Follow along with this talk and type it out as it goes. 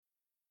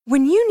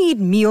When you need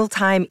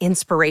mealtime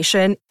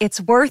inspiration,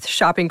 it's worth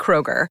shopping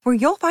Kroger, where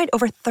you'll find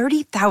over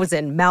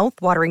 30,000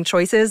 mouth-watering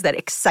choices that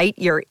excite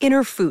your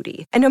inner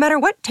foodie. And no matter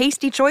what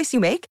tasty choice you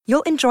make,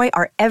 you'll enjoy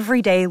our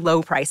everyday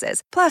low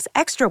prices, plus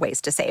extra ways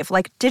to save,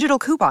 like digital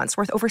coupons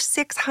worth over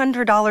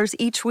 $600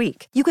 each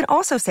week. You can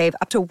also save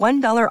up to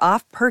 $1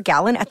 off per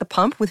gallon at the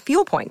pump with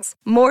fuel points.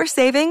 More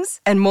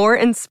savings and more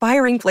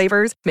inspiring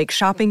flavors make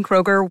shopping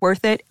Kroger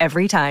worth it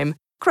every time.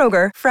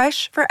 Kroger,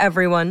 fresh for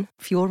everyone.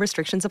 Fuel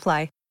restrictions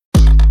apply.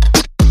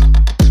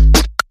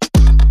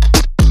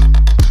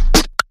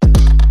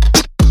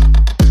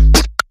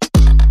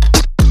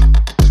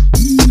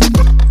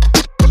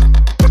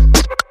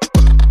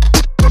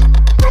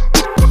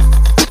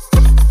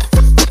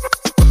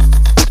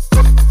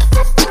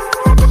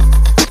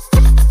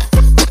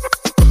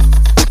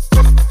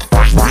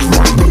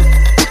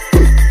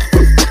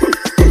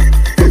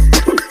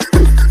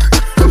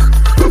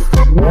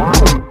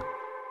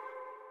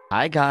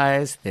 Hi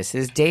guys, this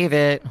is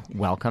David.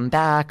 Welcome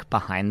back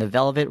behind the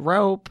velvet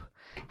rope.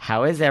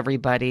 How is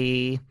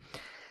everybody?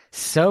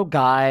 So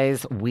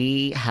guys,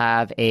 we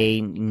have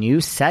a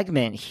new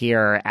segment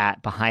here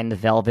at Behind the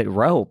Velvet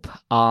Rope.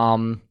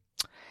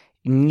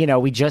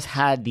 We just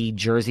had the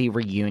Jersey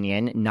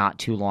reunion not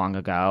too long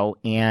ago,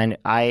 and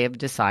I have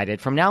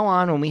decided from now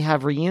on when we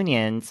have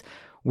reunions,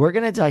 we're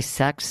going to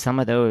dissect some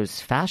of those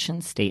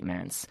fashion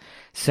statements.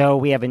 So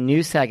we have a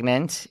new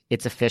segment.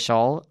 It's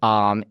official.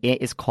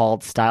 It is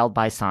called Styled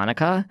by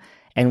Sonica,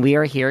 and we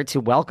are here to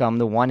welcome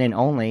the one and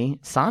only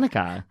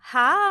Sonica.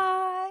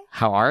 Hi.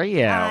 How are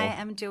you? I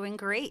am doing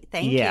great.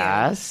 Thank you.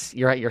 Yes.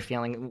 You're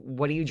feeling.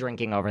 What are you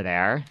drinking over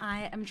there?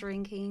 I am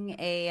drinking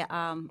a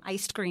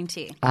iced green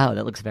tea. Oh,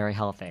 that looks very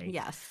healthy.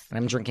 Yes. And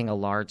I'm drinking a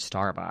large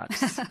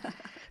Starbucks.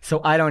 So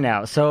I don't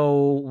know.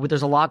 So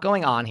there's a lot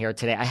going on here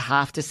today. I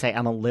have to say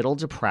I'm a little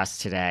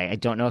depressed today. I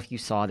don't know if you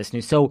saw this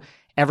news. So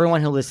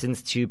everyone who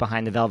listens to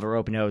Behind the Velvet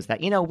Rope knows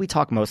that, we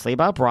talk mostly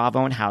about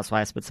Bravo and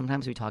Housewives, but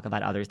sometimes we talk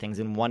about other things.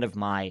 And one of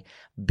my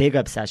big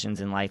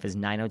obsessions in life is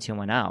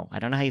 90210. I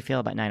don't know how you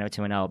feel about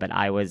 90210, but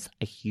I was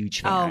a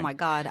huge fan. Oh, my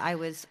God. I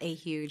was a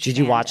huge Did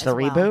you watch the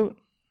reboot? Well.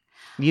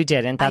 You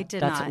didn't. I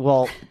did not.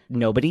 Well,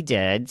 nobody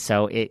did,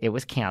 so it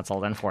was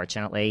canceled,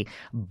 unfortunately.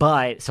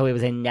 But so it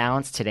was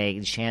announced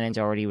today. Shannon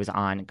Doherty was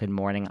on Good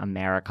Morning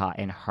America,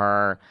 and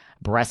her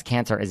breast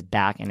cancer is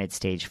back and it's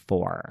stage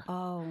 4.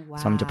 Oh, wow.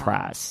 So I'm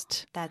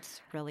depressed.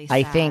 That's really sad.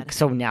 I think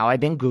so. Now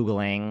I've been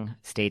Googling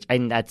stage,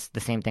 and that's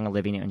the same thing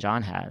Olivia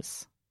Newton-John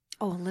has.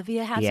 Oh,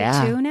 Olivia has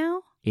Yeah. it too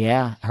now?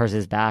 Yeah, hers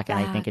is back, and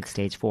I think it's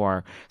stage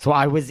 4. So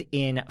I was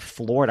in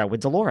Florida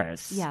with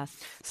Dolores. Yes.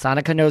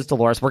 Sonica knows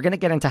Dolores. We're going to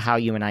get into how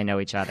you and I know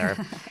each other.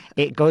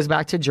 It goes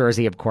back to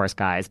Jersey, of course,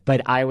 guys.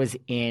 But I was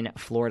in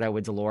Florida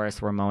with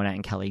Dolores, Ramona,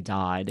 and Kelly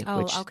Dodd.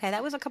 Oh, okay.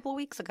 That was a couple of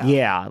weeks ago.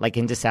 Yeah, like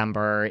in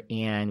December.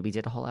 And we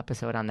did a whole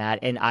episode on that.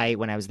 And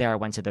when I was there, I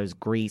went to those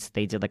Grease.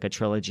 They did like a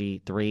trilogy,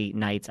 3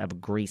 nights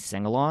of Grease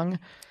sing-along.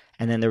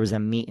 And then there was a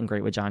meet and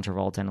greet with John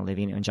Travolta and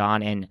Olivia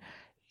Newton-John. And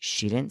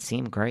she didn't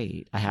seem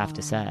great, I have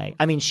to say.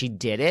 I mean, she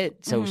did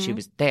it, so she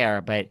was there,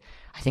 but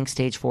I think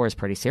stage 4 is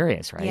pretty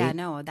serious, right? Yeah,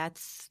 no,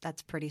 that's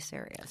pretty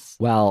serious.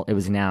 Well, it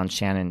was announced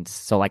Shannon's,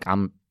 so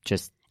I'm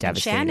just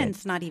devastated. And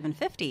Shannon's not even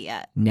 50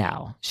 yet.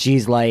 No,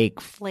 she's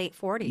like late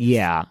 40s.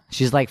 Yeah,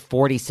 she's like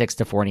 46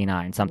 to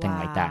 49, something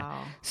like that.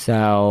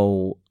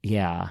 So,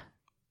 yeah.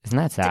 Isn't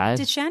that sad?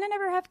 Did Shannon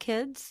ever have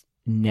kids?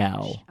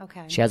 No.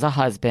 Okay. She has a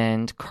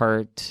husband,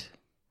 Kurt.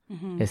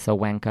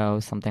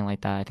 Isawenko, something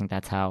like that. I think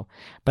that's how.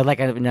 But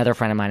another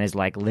friend of mine is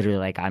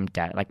literally I'm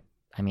dead.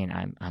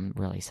 I'm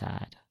really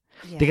sad.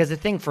 Yeah. Because the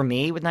thing for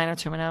me with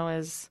 90210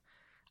 is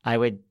I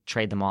would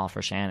trade them all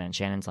for Shannon.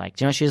 Shannon's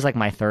she's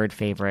my 3rd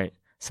favorite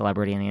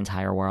celebrity in the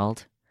entire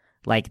world.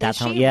 That's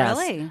is how. She yes,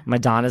 really?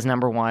 Madonna's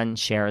number 1,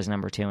 Cher is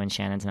number 2, and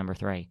Shannon's number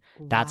 3.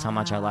 Wow. That's how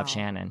much I love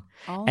Shannon.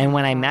 Oh, and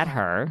when I met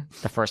her,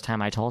 the first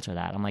time I told her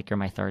that, I'm like, "You're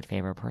my 3rd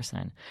favorite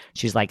person."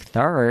 She's like,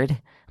 "3rd?"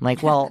 I'm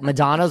like, "Well,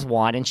 Madonna's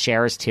 1 and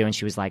Cher is 2," and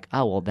she was like,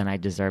 "Oh, well, then I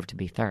deserve to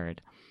be 3rd."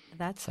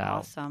 That's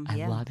awesome.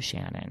 I love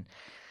Shannon.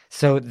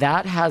 So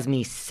that has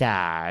me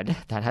sad.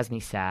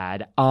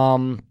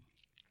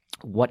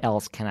 What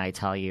else can I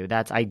tell you?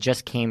 I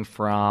just came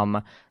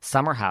from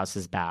Summer House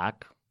is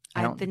back.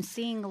 I've been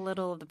seeing a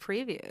little of the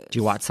previews. Do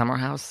you watch Summer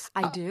House?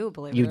 I do,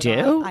 believe you it do?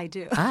 or not. I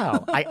do.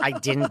 Oh, I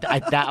didn't.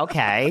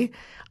 Okay.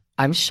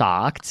 I'm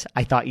shocked.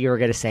 I thought you were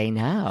going to say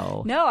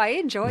no. No, I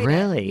enjoyed it.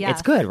 Really? Yes.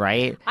 It's good,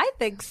 right? I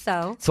think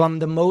so. So I'm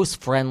the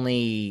most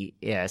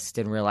friendliest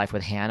in real life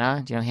with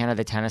Hannah. Do you know Hannah,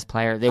 the tennis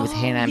player? There was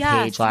Hannah and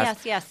Paige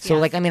last. Yes.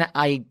 So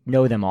I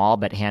know them all,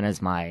 but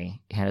Hannah's my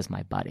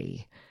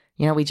buddy.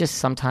 We just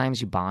sometimes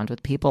you bond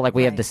with people.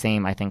 We have the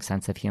same, I think,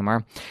 sense of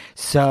humor.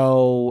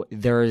 So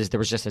there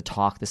was just a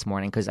talk this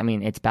morning because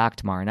it's back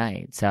tomorrow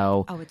night.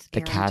 So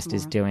the cast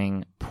is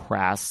doing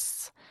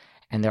press,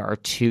 and there are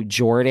 2.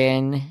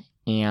 Jordan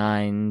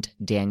and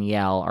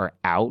Danielle are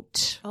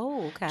out.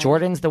 Oh, okay.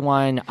 Jordan's the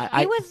one.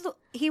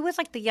 He was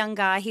like the young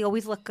guy. He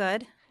always looked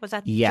good. Was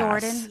that yes,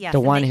 Jordan? Yes. The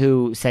one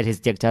who said his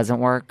dick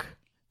doesn't work.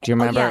 Do you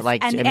remember? Yes.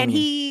 Like, and, I mean, and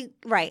he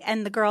right,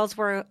 and the girls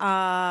were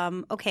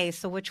okay.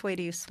 So which way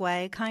do you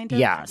sway? Kind of.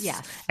 yes.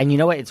 Yes. And you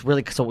know what? It's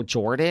really so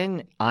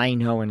Jordan, I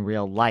know in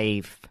real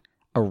life,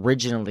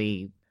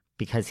 originally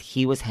because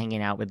he was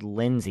hanging out with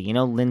Lindsay. You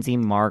know, Lindsay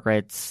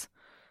Margaret's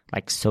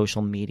like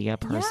social media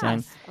person.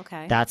 Yes.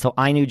 Okay. That's so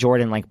I knew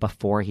Jordan like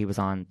before he was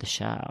on the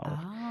show.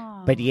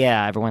 Oh. But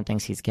yeah, everyone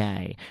thinks he's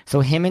gay. So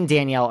him and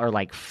Danielle are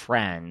like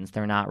friends.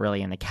 They're not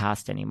really in the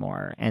cast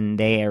anymore. And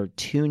they are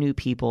two new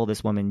people,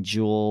 this woman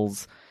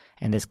Jules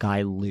and this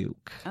guy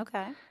Luke.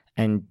 Okay.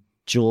 And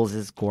Jules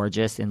is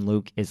gorgeous and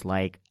Luke is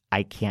like,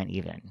 I can't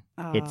even.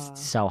 Oh.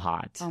 It's so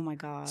hot. Oh my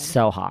God.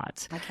 So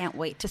hot. I can't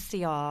wait to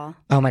see all.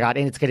 Oh my God.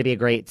 And it's going to be a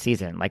great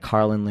season. Like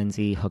Carl and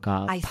Lindsay hook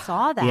up. I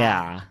saw that.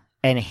 Yeah.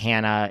 And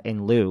Hannah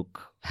and Luke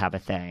have a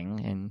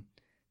thing. And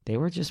they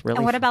were just really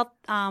And what about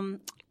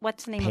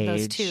what's the name of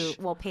those Paige.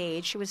 two? Well,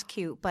 Paige, she was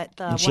cute, but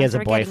the And she ones has a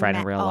that are getting boyfriend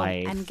in real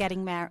life. and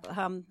getting married.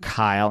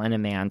 Kyle and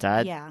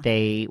Amanda. Yeah.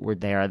 They were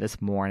there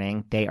this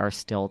morning. They are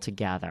still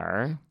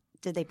together.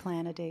 Did they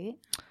plan a date?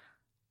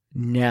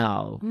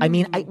 No. I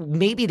mean,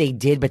 maybe they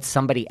did, but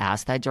somebody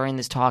asked that during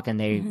this talk and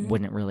they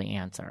wouldn't really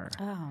answer.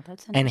 Oh,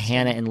 that's interesting. And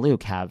Hannah and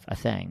Luke have a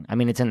thing. I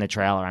mean, it's in the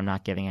trailer. I'm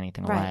not giving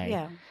anything Right, away.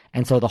 yeah.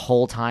 And so the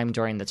whole time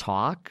during the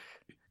talk,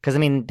 because I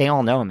mean, they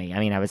all know me. I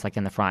mean, I was like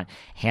in the front.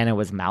 Hannah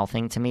was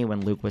mouthing to me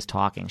when Luke was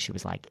talking. She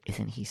was like,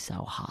 "Isn't he so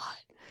hot?"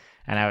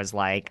 And I was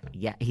like,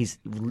 "Yeah,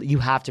 you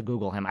have to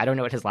Google him. I don't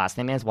know what his last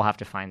name is. We'll have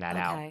to find that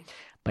out." Okay.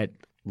 But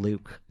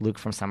Luke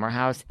from Summer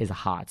House is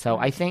hot. So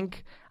I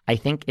think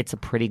it's a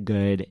pretty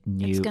good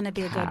new It's going to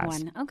be a good cast.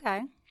 one.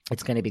 Okay.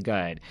 It's going to be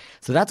good.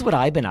 So that's what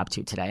I've been up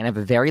to today. And I have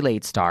a very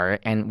late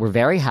start, and we're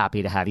very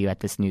happy to have you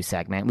at this new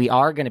segment. We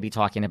are going to be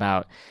talking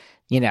about,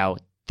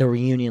 the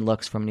reunion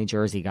looks from New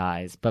Jersey,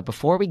 guys. But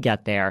before we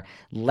get there,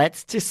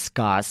 let's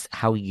discuss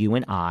how you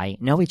and I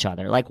know each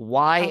other. Like,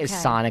 why is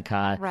Okay.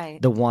 Sonica Right.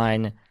 the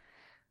one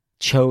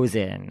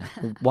chosen?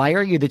 Why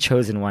are you the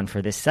chosen one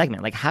for this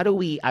segment? Like,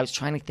 I was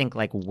trying to think,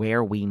 like,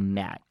 where we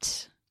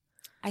met.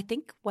 I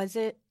think was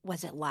it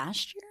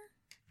last year?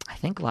 I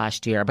think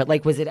last year, but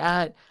like,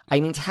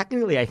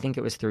 technically, I think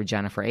it was through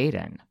Jennifer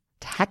Aiden,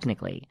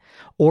 technically,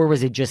 or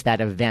was it just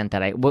that event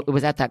it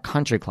was at that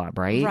country club,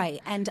 right? Right.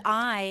 And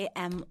I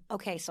am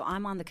so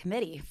I'm on the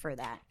committee for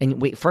that.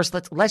 And wait, first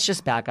let's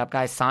just back up,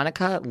 guys.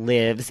 Sonica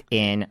lives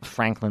in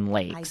Franklin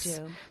Lakes. I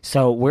do.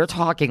 So we're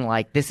talking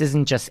like this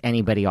isn't just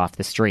anybody off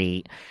the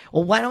street.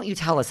 Well, why don't you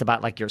tell us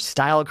about like your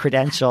style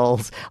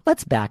credentials?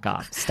 Let's back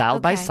up.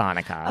 Styled by Okay.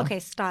 Sonica. Okay,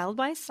 styled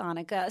by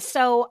Sonica.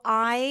 So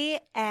I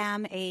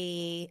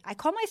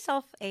call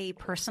myself a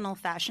personal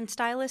fashion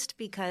stylist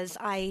because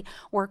I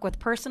work with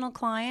personal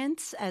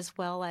clients as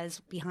well as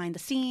behind the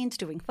scenes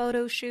doing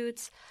photo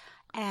shoots.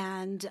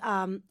 And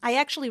I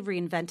actually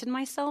reinvented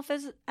myself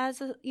as a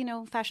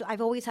fashion.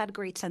 I've always had a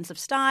great sense of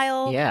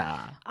style.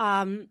 Yeah.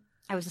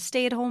 I was a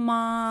stay-at-home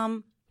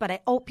mom,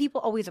 but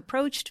people always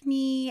approached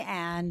me,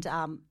 and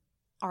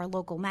our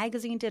local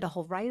magazine did a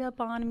whole write-up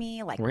on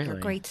me, like Really? your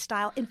great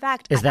style. In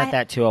fact, Is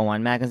that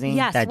 201 magazine?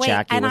 Yes, that wait,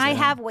 Jackie and was I in?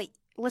 have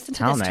listen to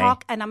Tell this me.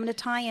 talk, and I'm going to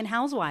tie in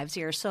Housewives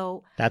here.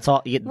 So That's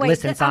all.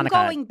 Listen, I'm Sonica.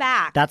 going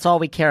back. That's all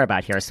we care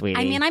about here, sweetie.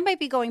 I mean, I might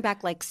be going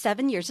back like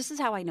 7 years. This is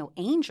how I know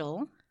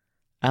Angel.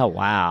 Oh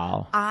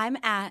wow. I'm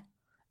at.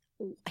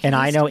 And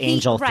I know he-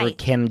 Angel through right,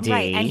 Kim D.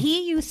 Right, and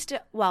he used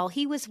to. Well,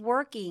 he was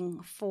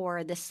working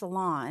for the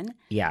salon.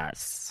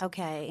 Yes.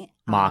 Okay,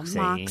 Moxie.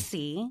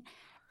 Moxie,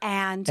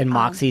 and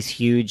Moxie's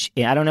huge.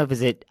 I don't know if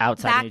it's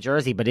outside back- New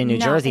Jersey, but in New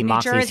No, Jersey, in New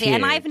Moxie's Jersey. huge.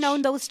 And I've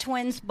known those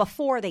twins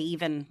before they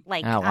even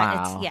like. Oh,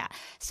 wow.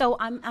 So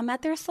I'm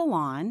at their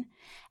salon,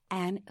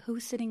 and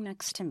who's sitting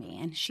next to me?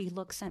 And she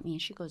looks at me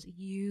and she goes,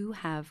 "You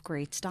have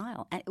great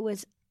style." And it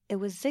was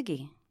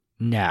Ziggy.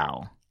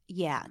 No.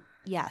 Yeah.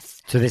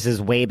 Yes. So this is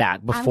way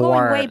back before.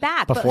 I'm going way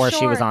back but before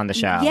she was sure, on the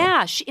show.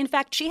 Yeah. In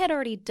fact, she had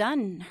already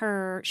done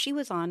her. She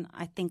was on,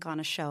 I think, on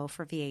a show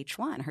for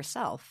VH1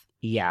 herself.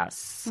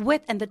 Yes.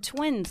 And the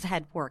twins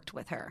had worked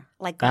with her,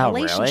 like a Oh,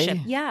 relationship.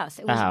 really? Yes,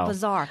 it was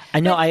bizarre.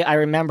 I know. I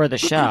remember the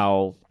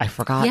show. I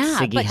forgot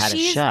Siggy but had a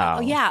she's- show.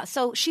 Yeah,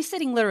 so she's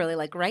sitting literally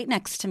like right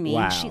next to me.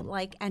 Wow.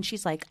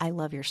 She's like, "I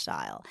love your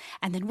style."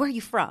 And then, "Where are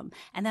you from?"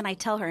 And then I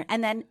tell her,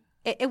 and then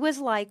it was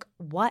like,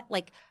 what?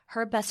 Like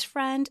her best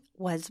friend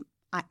was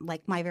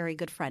like my very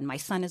good friend. My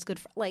son is good.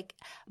 Like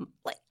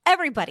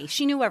everybody.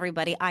 She knew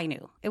everybody. I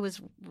knew. It was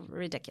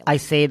ridiculous. I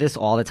say this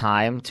all the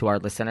time to our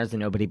listeners, and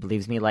nobody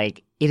believes me.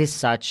 Like, it is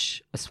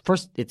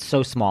it's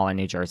so small in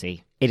New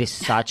Jersey. It is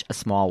such a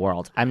small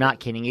world. I'm not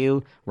kidding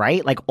you,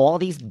 right? Like, all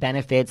these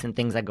benefits and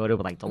things I go to,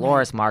 like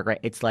Dolores, Margaret,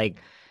 it's like,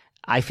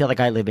 I feel like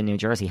I live in New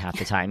Jersey half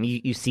the time.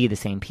 You see the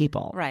same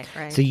people. Right.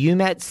 So you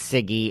met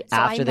Siggy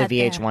after the met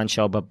there. VH1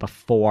 show, but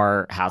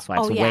before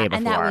Housewives, Oh yeah, way before.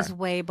 and that was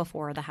way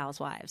before the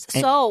Housewives.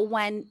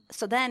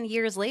 So then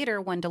years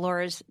later, when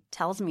Dolores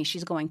tells me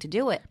she's going to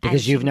do it,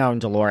 because you've known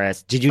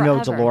Dolores. Did you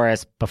know Forever.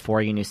 Dolores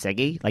before you knew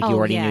Siggy? Like you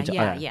already knew.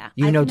 Yeah.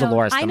 You know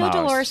Dolores. I the know most.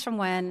 Dolores from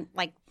when,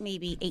 like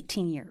maybe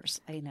 18 years.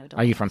 I know. Dolores.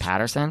 Are you from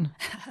Patterson?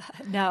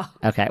 No.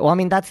 Okay. Well, I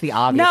mean that's the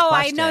obvious. No,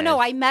 question.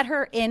 I met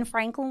her in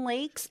Franklin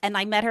Lakes, and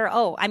I met her.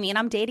 mean,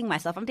 I'm dating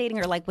myself. I'm dating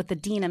her like with the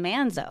Dina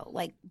Manzo,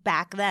 like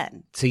back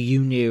then. So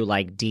you knew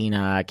like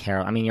Dina,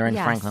 Carol. I mean, you're in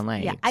Yes. Franklin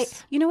Lakes. Yeah,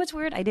 you know what's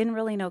weird? I didn't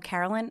really know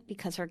Carolyn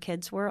because her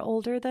kids were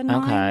older than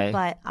mine.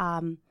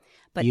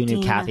 But you knew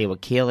Dina, Kathy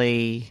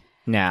Wakili.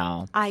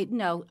 No.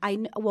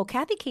 Well,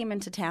 Kathy came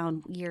into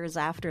town years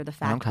after the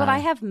fact, Okay. but I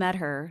have met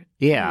her,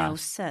 Yeah.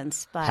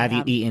 since. But Have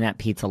you eaten at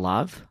Pizza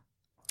Love?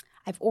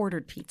 I've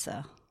ordered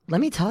pizza. Let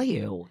me tell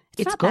you,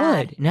 it's not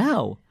good. bad.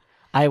 No.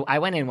 I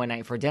went in one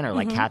night for dinner,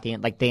 like Kathy,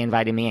 like they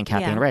invited me and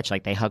Kathy Yeah. and Rich,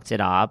 like they hooked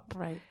it up.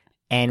 Right.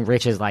 And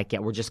Rich is like, yeah,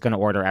 we're just going to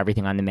order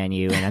everything on the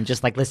menu. And I'm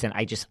just like, listen,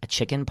 a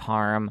chicken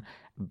parm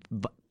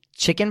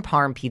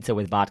pizza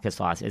with vodka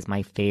sauce is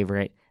my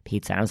favorite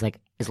pizza. And I was like,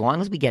 as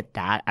long as we get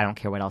that, I don't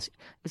care what else. It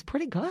was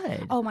pretty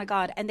good. Oh my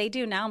God! And they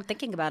do now. I'm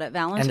thinking about it.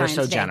 Valentine's And they're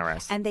so Day.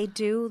 generous. And they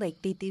do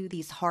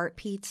these heart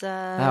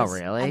pizzas. Oh,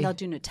 really? And they'll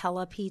do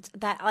Nutella pizza.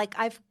 That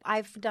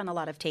I've done a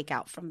lot of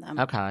takeout from them.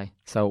 Okay.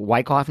 So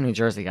Wyckoff, New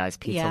Jersey, guys,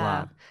 Pizza Yeah.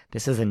 Love.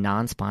 This is a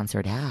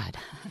non-sponsored ad.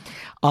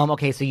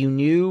 Okay, so you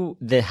knew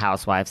the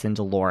housewives in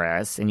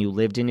Dolores and you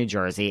lived in New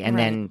Jersey. And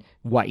then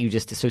what you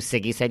just – so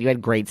Siggy said you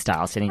had great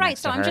style sitting Right.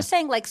 next So to I'm her. just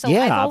saying, like, so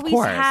Yeah, I've of always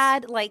course.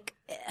 had like.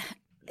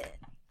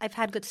 I've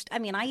had good. I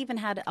mean, I even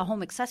had a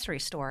home accessory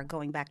store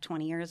going back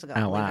 20 years ago.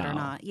 Oh, believe it wow. or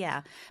not,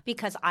 yeah,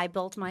 because I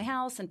built my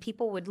house and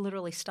people would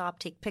literally stop,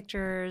 take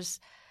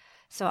pictures.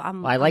 So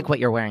I like what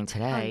you're wearing Oh,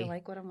 today. you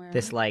like what I'm wearing?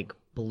 This like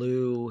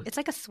blue. It's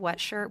like a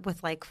sweatshirt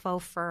with like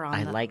faux fur on.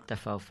 I like the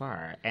faux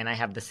fur. And I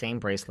have the same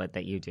bracelet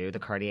that you do. The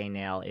Cartier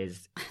nail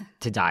is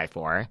to die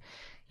for.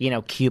 You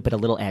know, cute but a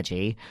little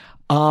edgy.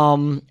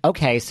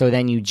 Okay, so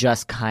then you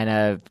just kind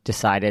of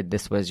decided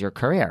this was your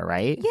career,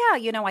 right?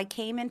 Yeah, I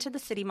came into the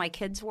city. My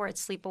kids were at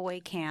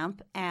sleepaway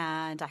camp,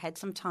 and I had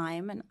some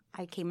time, and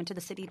I came into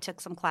the city,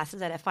 took some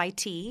classes at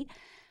FIT.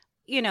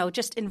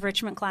 Just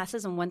enrichment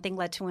classes, and one thing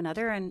led to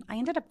another, and I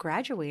ended up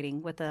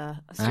graduating with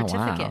a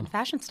certificate wow. in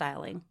fashion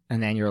styling.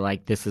 And then you're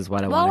like, this is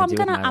what I Well, want I'm to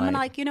do with my gonna life.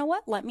 like, you know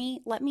what? Let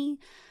me,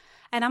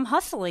 and I'm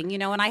hustling,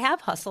 and I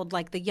have hustled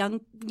like the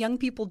young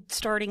people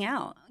starting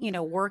out,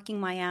 working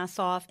my ass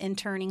off,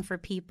 interning for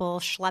people,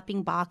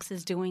 schlepping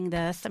boxes, doing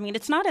this. I mean,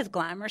 it's not as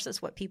glamorous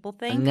as what people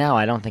think. No,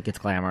 I don't think it's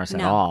glamorous at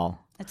No.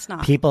 all. It's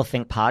not. People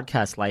think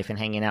podcast life and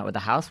hanging out with the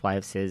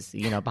housewives is,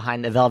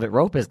 behind the velvet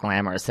rope is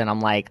glamorous. And I'm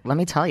like, let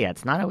me tell you,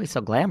 it's not always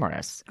so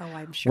glamorous. Oh,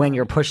 I'm sure. When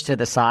you're pushed to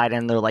the side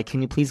and they're like, can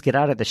you please get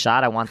out of the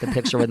shot? I want the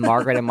picture with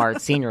Margaret and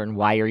Mart Sr. And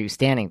why are you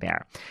standing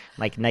there?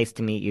 Like, nice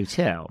to meet you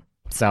too.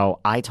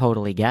 So I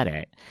totally get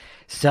it.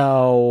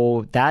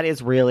 So that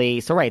is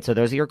really so right. So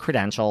those are your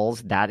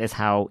credentials. That is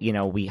how,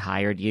 we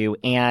hired you.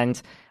 And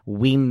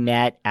we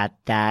met at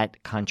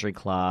that country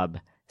club.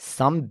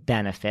 Some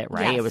benefit,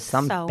 right? Yes, It was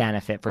some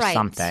benefit for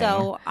something.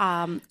 So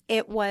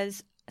it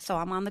was. So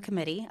I'm on the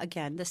committee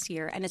again this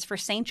year, and it's for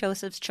St.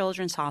 Joseph's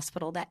Children's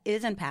Hospital that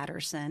is in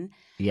Patterson.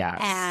 Yes.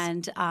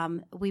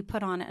 And we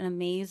put on an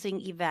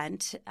amazing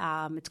event.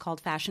 It's called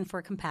Fashion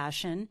for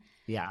Compassion.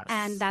 Yes.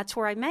 And that's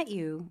where I met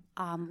you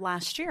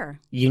last year.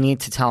 You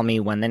need to tell me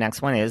when the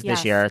next one is Yes.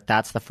 this year.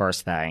 That's the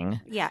first thing.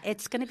 Yeah,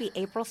 it's going to be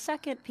April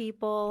 2nd,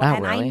 people. Oh,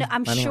 and really?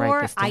 I'm Let me write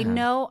sure, this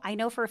down. I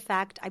know for a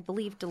fact, I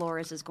believe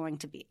Dolores is going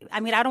to be.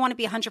 I mean, I don't want to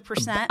be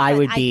 100%. I but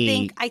would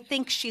be- I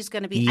think she's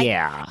going to be.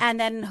 Yeah. and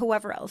then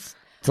whoever else.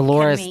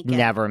 Dolores can make it.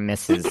 never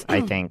misses,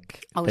 I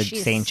think, Oh, the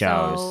she's St.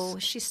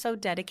 Joe's. She's so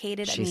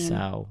dedicated. She's I mean,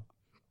 so.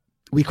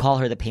 We call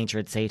her the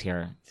patron saint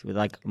here. It's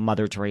like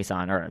Mother Teresa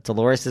on earth.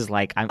 Dolores is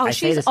like, I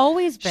say she's this.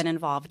 always been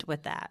involved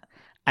with that.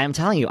 I'm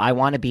telling you, I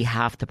want to be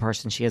half the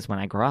person she is when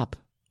I grow up.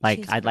 Like,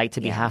 She's- I'd like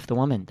to be yeah. half the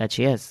woman that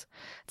she is.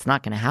 It's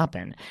not going to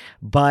happen.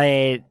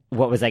 But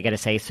what was I going to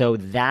say? So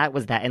that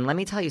was that. And let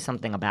me tell you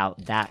something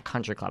about that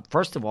country club.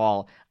 First of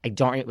all,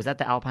 was that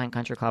the Alpine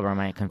Country Club or am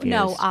I confused?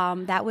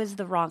 No, that was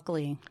the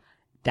Rockley.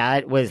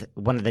 That was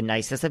one of the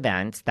nicest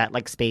events. That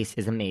space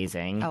is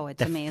amazing. Oh, it's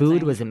the amazing.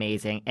 food was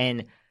amazing.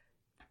 And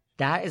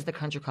that is the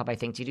country club, I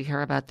think. Did you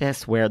hear about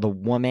this? Where the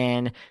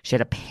woman, she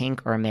had a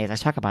pink Hermes. I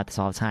talk about this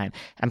all the time.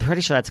 I'm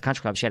pretty sure that's a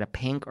country club. She had a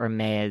pink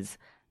Hermes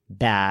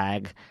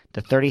bag,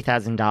 the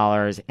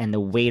 $30,000, and the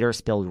waiter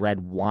spilled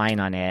red wine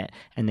on it.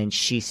 And then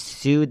she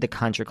sued the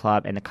country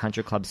club, and the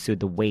country club sued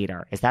the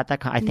waiter. Is that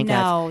I think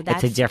No,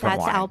 it's a different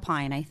that's one.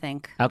 Alpine, I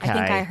think. Okay. I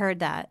think I heard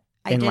that.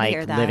 I in did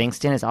hear that.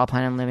 Livingston? Is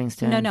Alpine in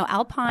Livingston? No,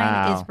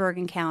 Alpine Oh. is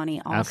Bergen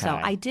County also.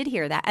 Okay. I did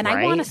hear that. And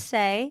Right? I want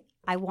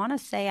to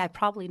say I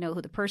probably know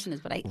who the person is,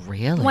 but I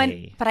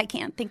Really? but I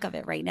can't think of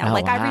it right now. Oh,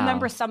 I wow.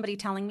 remember somebody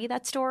telling me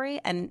that story,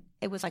 and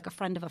it was like a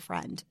friend of a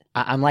friend.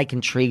 I'm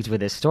intrigued with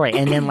this story.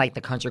 And then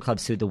the country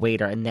club sued the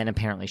waiter, and then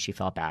apparently she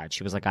felt bad.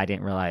 She was like, I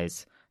didn't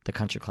realize the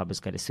country club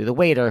was going to sue the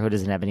waiter who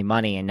doesn't have any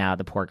money, and now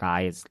the poor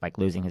guy is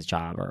losing his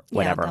job or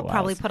whatever Yeah, it they'll was.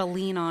 probably put a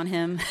lien on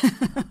him.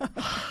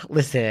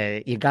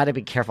 Listen, you got to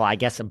be careful. I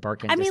guess a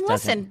Birkin. I mean, just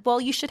doesn't- listen.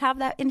 Well, you should have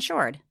that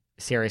insured.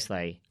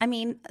 seriously, I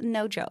mean,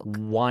 no joke.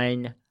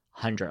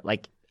 100.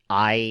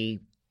 I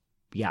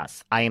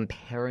am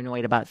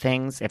paranoid about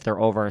things. If they're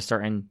over a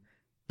certain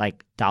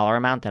dollar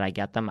amount that I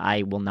get them,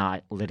 I will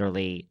not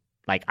literally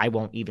Like, I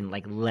won't even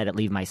like let it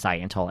leave my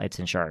sight until it's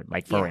insured.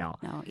 Like, for real.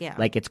 No, yeah.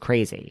 Like, it's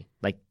crazy.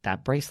 Like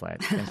that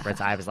bracelet.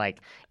 I was like,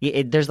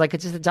 there's like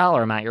it's just a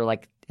dollar amount. You're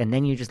like, and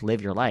then you just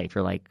live your life.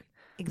 You're like,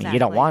 I mean, you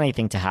don't want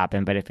anything to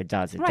happen, but if it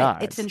does, it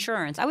does. It's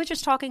insurance. I was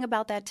just talking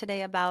about that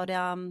today about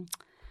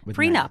With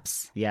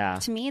prenups. Yeah.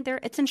 To me,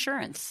 it's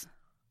insurance.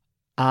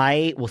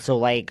 I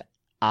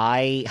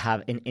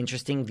have an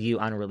interesting view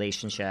on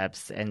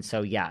relationships. And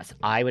so, yes,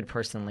 I would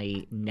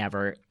personally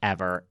never,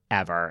 ever,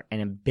 ever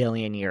in a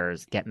billion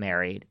years get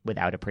married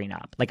without a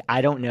prenup. Like,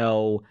 I don't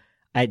know.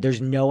 There's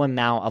no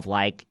amount of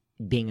like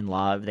being in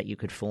love that you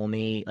could fool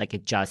me. Like,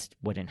 it just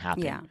wouldn't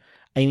happen. Yeah.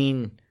 I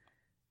mean,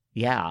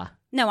 yeah.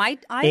 No, I've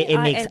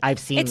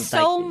seen it's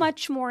so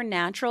much more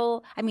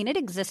natural. I mean, it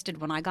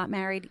existed when I got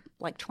married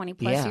like 20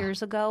 plus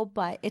years ago,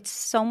 but it's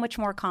so much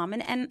more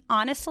common. And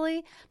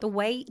honestly, the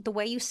way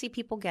you see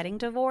people getting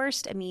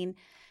divorced, I mean,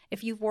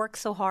 if you've worked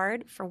so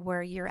hard for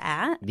where you're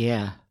at,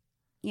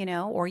 you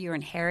know, or your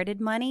inherited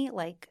money,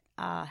 like,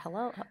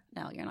 hello,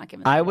 no, you're not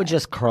giving. I would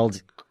just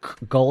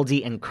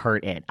Goldie and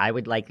Kurt it. I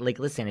would like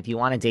listen, if you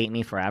want to date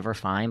me forever,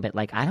 fine. But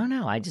like, I don't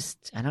know. I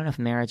don't know if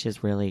marriage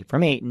is really for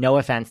me. No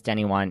offense to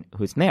anyone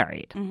who's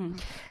married. Mm-hmm.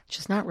 It's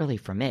just not really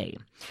for me.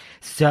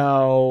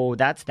 So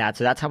that's that.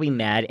 So that's how we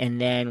met. And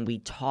then we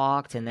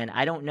talked. And then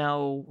I don't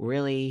know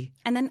really.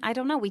 And then I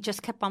don't know. We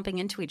just kept bumping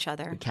into each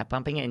other. We kept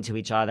bumping into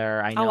each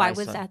other. I know. I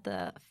was at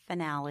the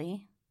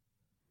finale.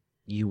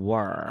 You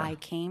were. I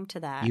came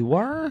to that. You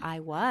were? I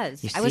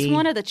was. I was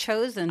one of the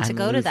chosen to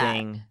go to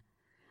that.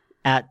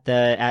 At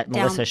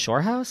Melissa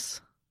Shore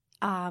House?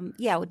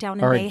 Yeah, down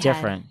in or Bayhead.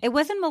 Different. It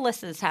wasn't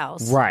Melissa's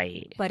house.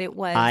 Right. But it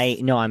was. I'm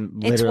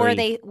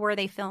literally. It's where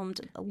they filmed,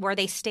 where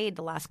they stayed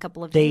the last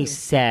couple of days. They days.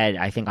 said,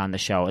 I think on the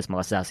show, it was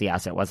Melissa's house.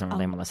 Yes, it wasn't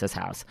really Melissa's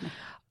house.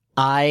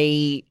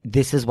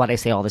 This is what I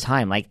say all the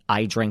time. Like,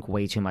 I drink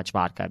way too much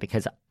vodka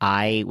because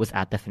I was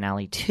at the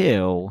finale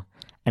too,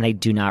 and I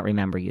do not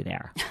remember you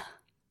there.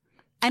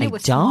 And it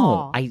was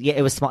small.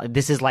 It was small.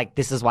 This is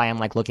why I'm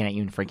like looking at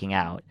you and freaking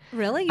out.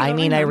 Really?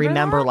 I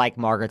remember that? like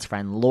Margaret's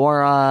friend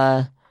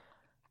Laura.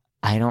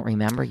 I don't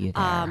remember you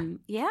there.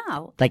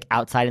 Yeah. Like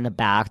outside in the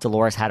back,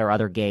 Dolores had her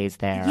other gays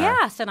there.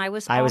 Yes, and I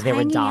was there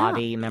with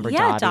Davi. Remember Davi?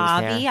 Yeah, was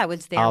Davi. there? I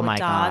was there with Davi,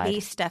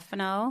 God.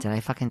 Stefano. Did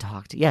I fucking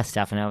talk to you? Yeah,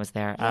 Stefano was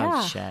there. Yeah.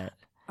 Oh, shit.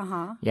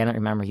 Uh-huh. Yeah, I don't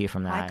remember you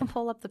from that. I can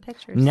pull up the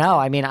pictures. No,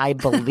 I mean, I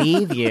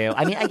believe you.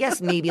 I mean, I guess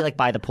maybe like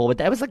by the pool, but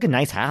that was like a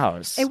nice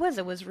house. It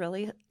was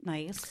really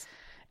nice.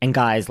 And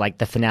guys, like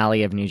the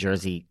finale of New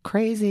Jersey,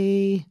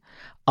 crazy.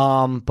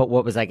 But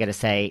what was I going to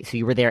say? So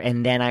you were there,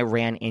 and then I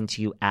ran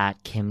into you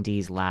at Kim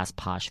D's last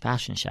Posh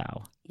Fashion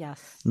Show.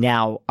 Yes.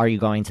 Now, are you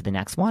going to the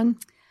next one?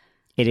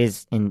 It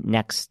is in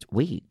next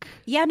week.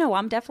 Yeah, no,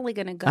 I'm definitely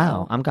going to go.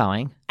 Oh, I'm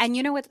going. And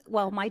you know what?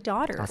 Well, my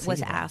daughter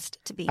was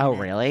asked to be Oh, in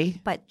it,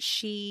 really? but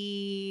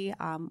she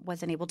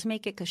wasn't able to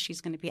make it because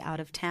she's going to be out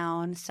of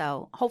town.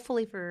 So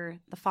hopefully for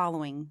the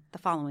following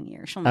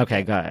year, she'll make it.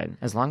 Okay, good.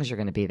 As long as you're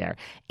going to be there.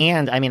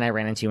 And, I mean, I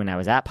ran into you when I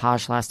was at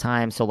Posh last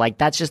time. So, like,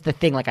 that's just the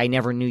thing. Like, I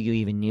never knew you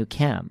even knew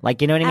Kim.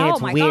 Like, you know what I mean? Oh,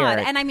 It's my weird. God.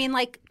 And I mean,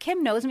 like,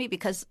 Kim knows me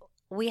because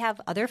we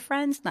have other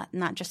friends,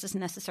 not just as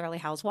necessarily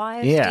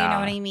housewives. Yeah. Do you know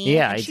what I mean?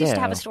 Yeah, and I she used to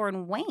do. have a store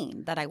in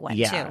Wayne that I went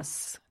to.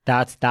 Yes.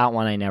 That's that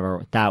one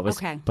that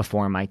was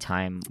before my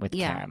time with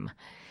Kim.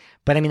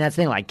 But I mean, that's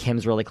the thing, like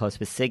Kim's really close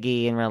with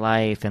Siggy in real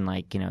life and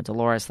like, you know,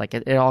 Dolores, like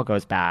it all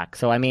goes back.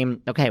 So I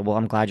mean, okay, well,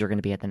 I'm glad you're going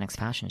to be at the next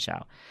fashion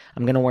show.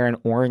 I'm going to wear an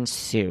orange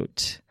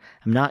suit.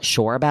 I'm not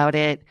sure about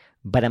it,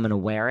 but I'm going to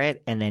wear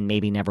it and then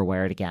maybe never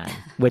wear it again,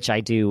 which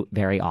I do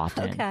very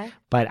often. Okay.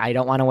 But I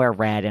don't want to wear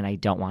red and I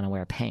don't want to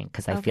wear pink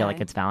because I feel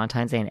like it's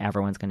Valentine's Day and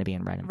everyone's going to be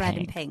in red and pink. Red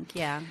and pink,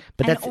 yeah.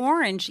 But and that's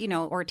orange, you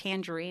know, or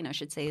tangerine, I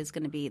should say, is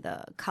going to be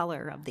the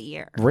color of the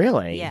year.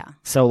 Really? Yeah.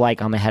 So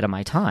like I'm ahead of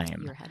my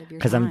time. You're ahead of your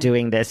because I'm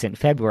doing this in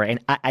February.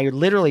 And I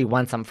literally,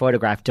 once I'm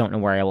photographed, don't know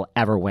where I will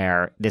ever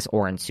wear this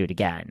orange suit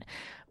again.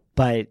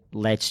 But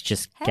let's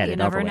just get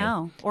it over with. You never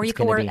know. Or you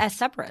could wear it as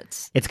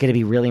separates. It's going to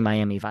be really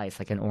Miami Vice,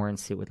 like an orange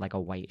suit with like a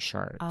white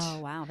shirt. Oh,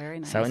 wow. Very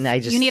nice. So,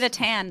 and you need a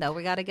tan, though.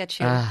 We got to get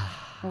you a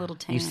little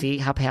tan. You see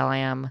how pale I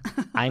am?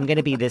 I'm going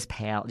to be this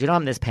pale. Do you know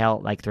I'm this pale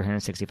like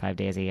 365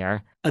 days a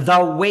year?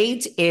 The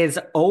wait is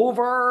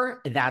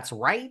over. That's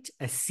right.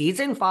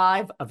 Season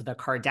 5 of The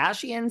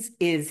Kardashians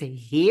is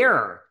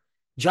here.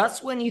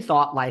 Just when you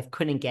thought life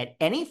couldn't get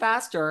any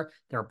faster,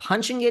 they're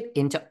punching it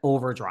into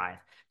overdrive.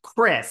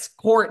 Kris,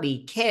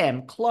 Kourtney,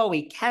 Kim,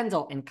 Khloe,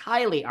 Kendall, and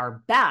Kylie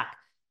are back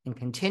and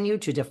continue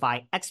to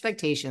defy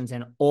expectations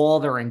in all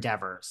their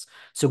endeavors.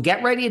 So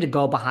get ready to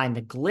go behind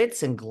the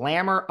glitz and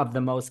glamour of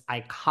the most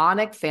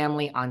iconic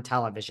family on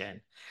television.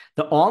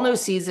 The all-new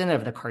season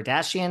of The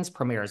Kardashians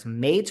premieres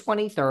May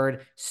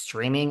 23rd,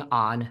 streaming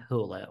on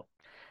Hulu.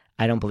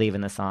 I don't believe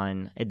in the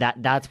sun.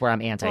 That's where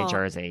I'm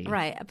anti-Jersey.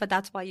 Right, but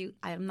that's why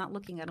I'm not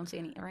looking. I don't see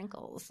any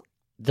wrinkles.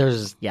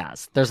 There's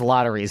a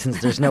lot of reasons.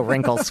 There's no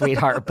wrinkle,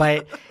 sweetheart,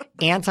 but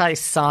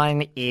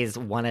anti-sun is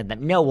one of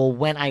them. No, well,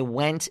 when I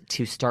went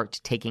to start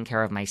taking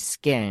care of my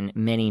skin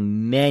many,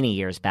 many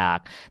years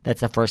back,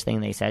 that's the first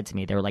thing they said to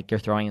me. They were like, you're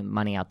throwing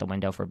money out the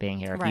window for being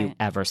here if you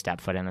ever step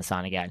foot in the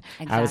sun again.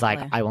 Exactly. I was like,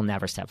 I will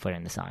never step foot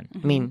in the sun.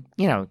 I mean,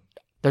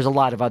 there's a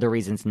lot of other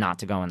reasons not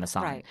to go in the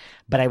sun,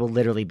 but I will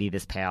literally be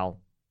this pale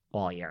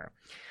all year.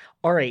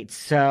 All right,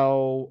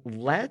 so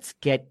let's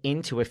get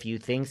into a few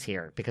things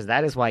here because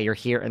that is why you're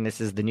here, and this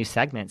is the new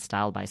segment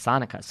styled by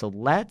Sonica. So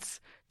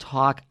let's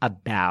talk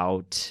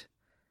about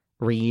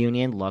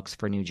reunion looks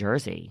for New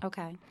Jersey.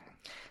 Okay.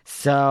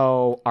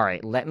 So, all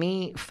right, let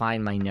me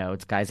find my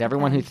notes, guys.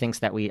 Everyone who thinks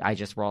that I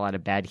just roll out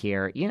of bed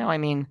here,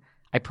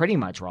 I pretty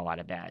much roll out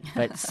of bed,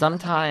 but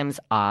sometimes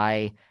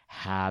I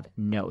have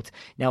notes.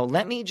 Now,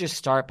 let me just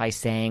start by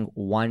saying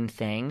one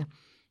thing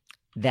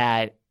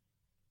that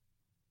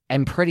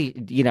I'm pretty,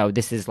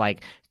 this is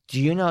like, do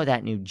you know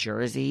that New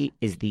Jersey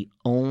is the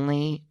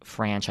only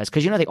franchise?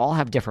 Because, they all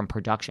have different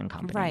production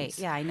companies. Right.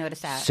 Yeah, I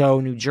noticed that. So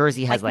New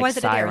Jersey has like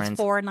Sirens. It was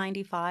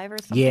 495 or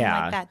something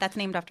like that. That's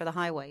named after the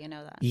highway. You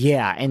know that.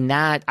 Yeah. And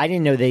that, I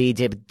didn't know they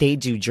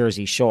do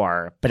Jersey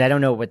Shore, but I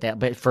don't know what that,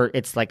 but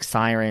it's like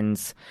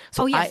Sirens.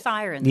 So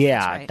Sirens.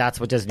 Yeah.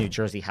 That's what does New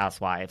Jersey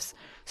Housewives.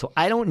 So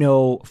I don't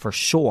know for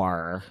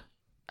sure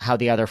how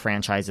the other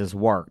franchises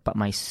work, but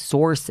my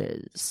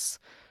sources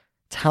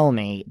tell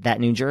me that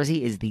New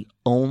Jersey is the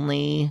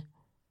only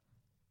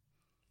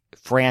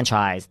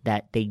franchise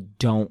that they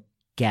don't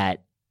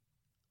get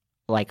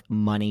like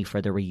money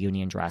for the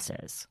reunion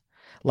dresses.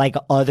 Like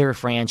other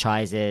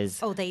franchises.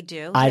 Oh, they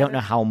do? I don't know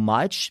how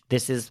much.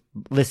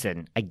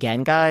 Listen,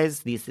 again, guys,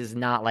 this is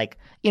not like,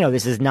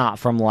 this is not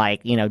from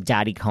like,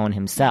 Daddy Cohn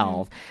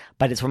himself,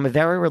 but it's from a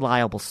very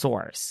reliable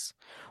source.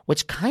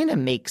 Which kind of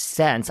makes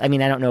sense. I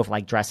mean, I don't know if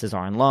like dresses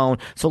are on loan.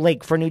 So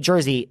like for New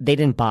Jersey, they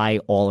didn't buy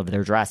all of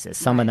their dresses.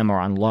 Some of them are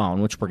on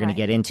loan, which we're going to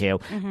get into.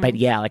 But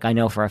yeah, like I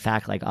know for a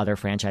fact, like other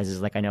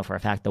franchises, like I know for a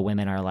fact the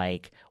women are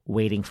like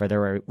waiting for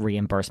their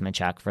reimbursement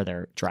check for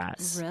their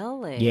dress.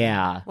 Really?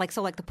 Yeah. Like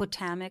the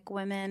Potomac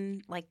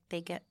women, like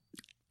they get.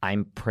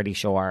 I'm pretty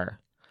sure.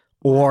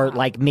 Or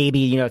like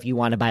maybe, if you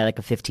want to buy like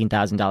a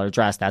 $15,000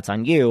 dress, that's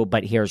on you,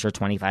 but here's your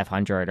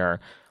 $2,500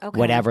 or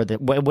whatever.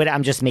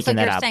 I'm just making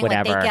that up. Saying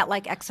whatever. Like they get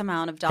like X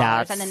amount of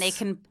dollars and then they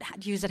can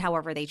use it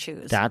however they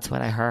choose. That's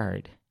what I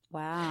heard.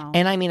 Wow.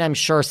 And I mean, I'm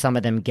sure some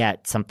of them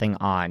get something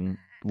on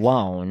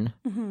loan.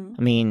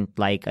 I mean,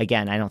 like,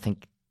 again, I don't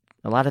think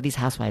a lot of these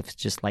housewives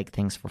just like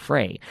things for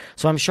free.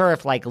 So I'm sure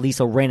if like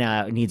Lisa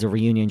Rinna needs a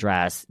reunion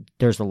dress,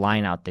 there's a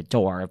line out the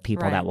door of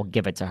people that will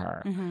give it to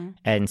her.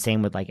 And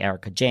same with like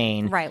Erica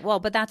Jane. Right. Well,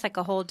 but that's like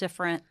a whole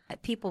different,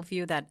 people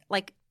view that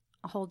like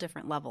a whole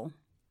different level.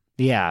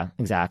 Yeah,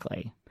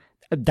 exactly.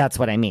 That's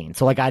what I mean.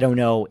 So like, I don't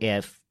know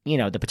if,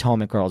 the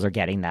Potomac girls are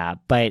getting that,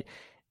 but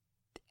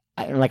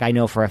like I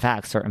know for a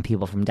fact certain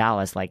people from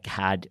Dallas like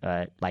had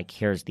like,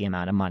 here's the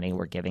amount of money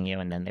we're giving you,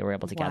 and then they were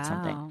able to get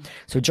something.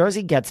 So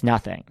Jersey gets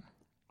nothing.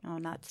 Oh,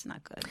 that's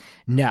not good.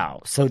 No.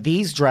 So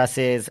these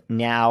dresses,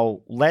 now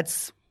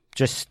let's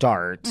just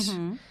start.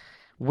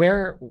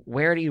 Where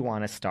do you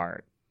want to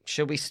start?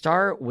 Should we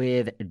start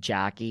with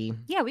Jackie?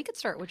 Yeah, we could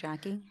start with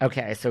Jackie.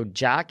 Okay, so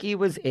Jackie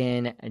was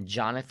in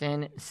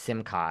Jonathan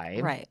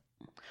Simkhai. Right.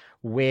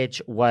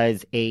 Which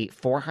was a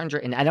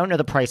 $400, and I don't know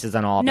the prices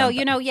on all of them.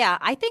 No,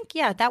 I think,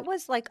 that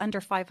was like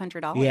under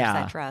 $500,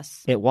 that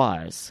dress. It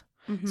was.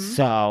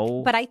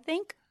 So. But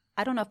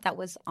I don't know if that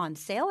was on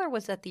sale or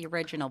was that the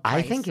original price?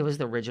 I think it was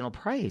the original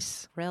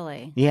price.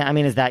 Really? Yeah, I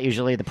mean, is that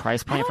usually the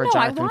price point for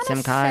Jonathan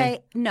Simkhai?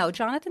 No,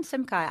 Jonathan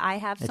Simkhai. I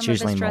have some it's of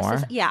his usually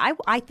dresses. More? Yeah,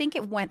 I think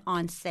it went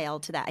on sale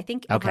to that. I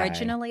think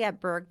originally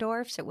at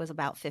Bergdorf's it was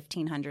about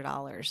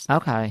 $1,500.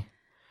 Okay.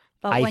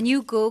 But when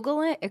you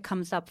Google it, it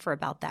comes up for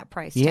about that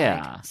price tag.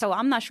 Yeah. So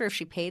I'm not sure if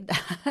she paid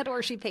that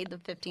or she paid the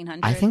 $1,500.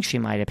 I think she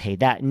might have paid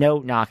that. No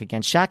knock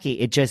against Jackie.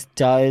 It just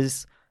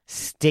does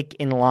stick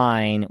in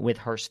line with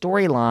her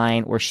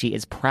storyline where she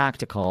is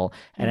practical.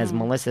 And as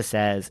Melissa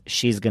says,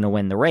 she's going to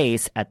win the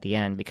race at the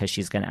end because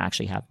she's going to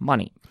actually have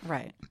money.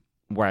 Right.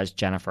 Whereas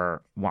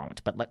Jennifer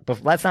won't.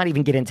 But let's not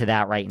even get into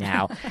that right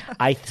now.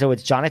 So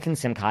it's Jonathan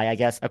Simkhai, I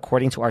guess,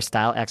 according to our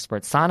style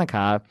expert,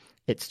 Sonica.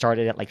 It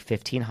started at like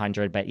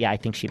 $1,500, but yeah, I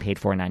think she paid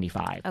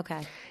 $495.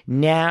 Okay.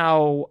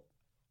 Now,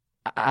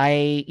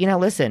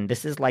 listen,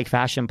 this is like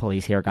Fashion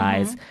Police here,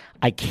 guys.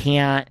 I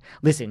can't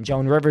listen.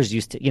 Joan Rivers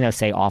used to,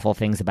 say awful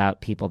things about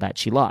people that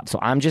she loved. So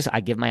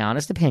I give my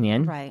honest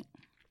opinion. Right.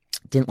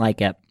 Didn't like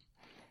it.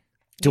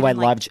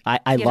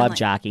 I love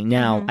Jackie.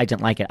 No, I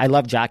didn't like it. I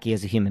love Jackie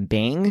as a human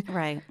being.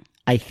 Right.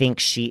 I think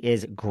she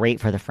is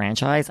great for the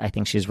franchise. I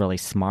think she's really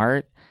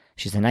smart.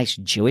 She's a nice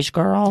Jewish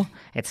girl.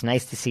 It's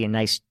nice to see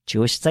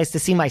it's nice to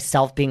see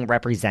myself being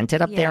represented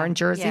up there in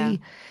Jersey. Yeah.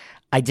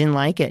 I didn't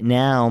like it.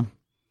 Now,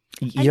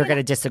 You're going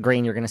to disagree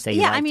and you're going to say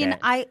you Yeah, liked I mean,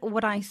 it.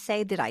 would I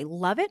say did I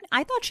love it?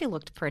 I thought she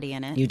looked pretty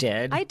in it. You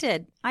did? I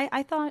did.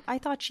 I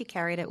thought she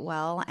carried it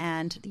well,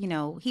 and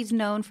he's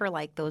known for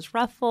like those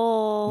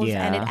ruffles,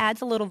 and it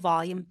adds a little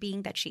volume,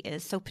 being that she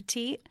is so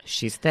petite.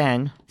 She's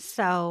thin.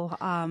 So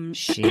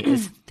She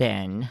is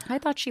thin. I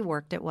thought she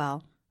worked it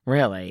well.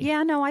 Really?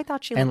 Yeah, no, I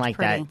thought she looked And like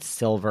pretty. that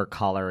silver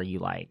color you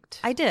liked.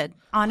 I did.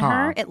 On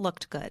her, it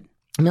looked good.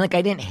 I mean, like,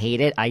 I didn't hate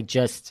it. I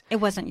just, It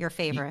wasn't your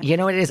favorite. you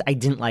know what it is? I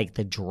didn't like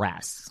the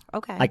dress.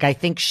 Okay. Like, I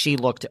think she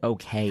looked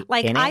okay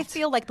Like, in it. I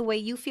feel like the way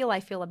you feel, I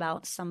feel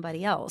about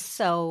somebody else.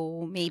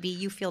 So maybe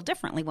you feel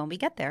differently when we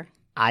get there.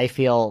 I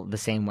feel the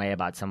same way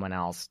about someone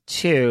else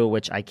too,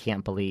 which I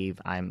can't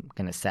believe I'm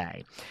going to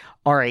say.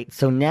 All right,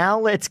 so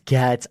now I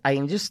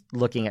am just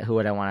looking at who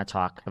would I want to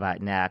talk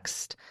about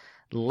next.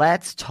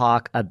 Let's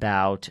talk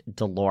about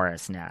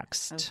Dolores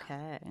next.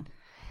 Okay.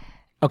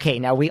 Okay,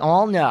 now we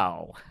all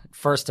know,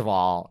 first of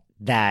all,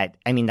 that,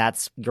 I mean,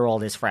 that's your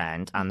oldest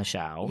friend on the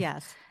show.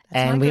 Yes.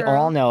 And we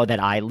all know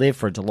that I live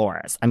for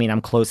Dolores. I mean,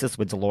 I'm closest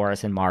with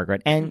Dolores and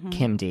Margaret and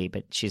Kim D,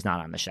 but she's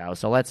not on the show.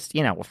 So let's,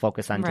 we'll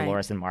focus on Right.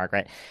 Dolores and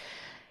Margaret.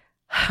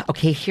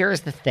 Okay,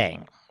 here's the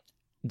thing.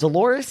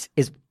 Dolores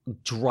is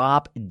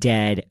drop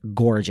dead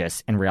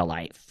gorgeous in real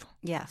life.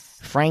 Yes.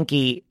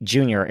 Frankie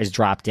Jr. is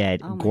drop dead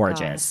Oh my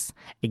gorgeous.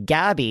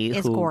 Gabby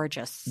Is who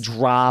gorgeous.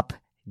 drop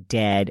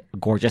dead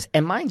gorgeous.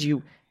 And mind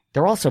you,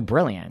 they're also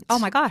brilliant. Oh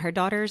my God, her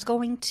daughter is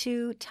going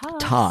to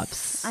Tufts.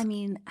 Tufts. I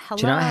mean, hello.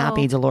 Do you know how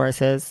happy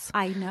Dolores is?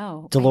 I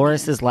know.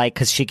 Dolores is like,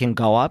 because she can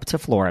go up to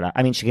Florida.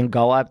 I mean, she can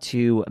go up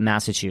to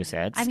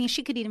Massachusetts. I mean,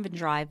 she could even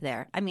drive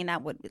there. I mean,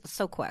 that would be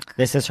so quick.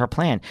 This is her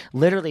plan.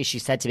 Literally, she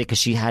said to me, because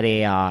she had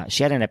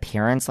an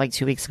appearance like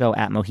 2 weeks ago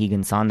at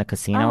Mohegan Sun, the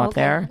casino up okay.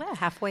 there. Yeah,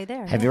 halfway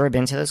there. Have you ever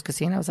been to those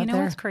casinos You up know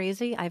there? what's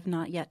crazy? I've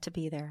not yet to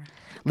be there.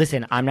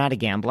 Listen, I'm not a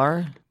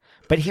gambler,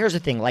 but here's the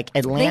thing: like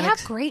Atlantic, They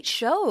have great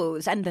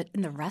shows, and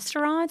in the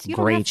restaurants, you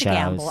don't Great have to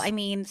gamble. shows. I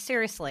mean,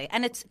 seriously,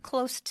 and it's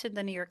close to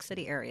the New York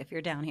City area if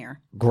you're down here.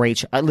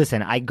 great.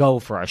 Listen, I go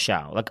for a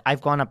show. Like I've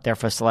gone up there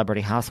for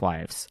Celebrity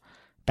Housewives.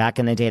 Back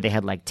in the day, they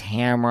had like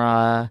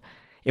Tamra.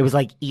 It was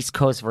like East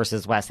Coast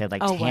versus West. They had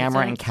like Oh, was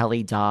Tamra it? and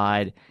Kelly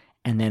Dodd,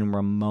 and then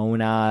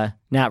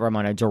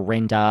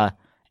Dorinda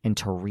and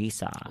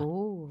Teresa.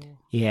 Ooh.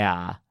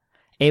 Yeah.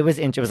 It was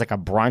like a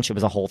brunch. It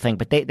was a whole thing.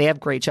 But they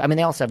have great show. I mean,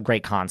 they also have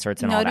great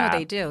concerts and all that. No,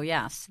 they do.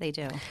 Yes, they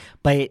do.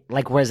 But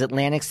like, whereas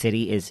Atlantic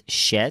City is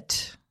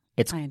shit,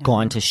 it's I know.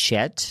 gone to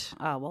shit.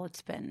 Oh, well,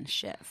 it's been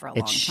shit for a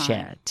It's long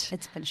time. shit.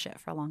 It's been shit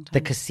for a long time.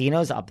 The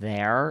casinos up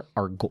there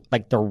are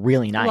like they're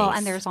really nice. Well,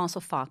 and there's also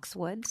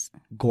Foxwoods.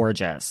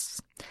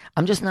 gorgeous.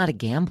 I'm just not a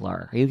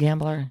gambler. Are you a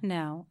gambler?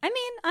 No, I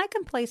mean I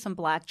can play some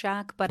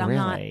blackjack, but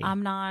Really?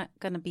 I'm not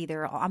gonna be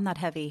there. I'm not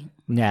heavy,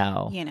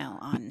 No.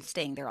 on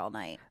staying there all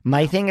night.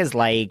 My thing is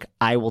like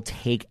I will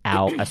take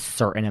out a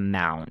certain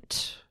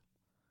amount,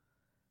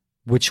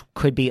 which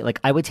could be like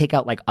I would take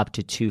out like up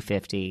to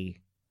 250,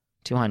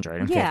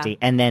 250, Yeah.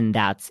 and then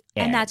that's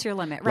it. And that's your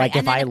limit, right? Like, and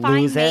if then I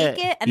lose make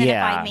it, and then if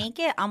yeah. I make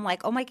it, I'm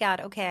like, oh my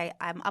God, okay,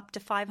 I'm up to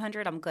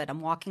 500. I'm good.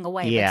 I'm walking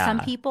away. Yeah. But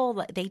some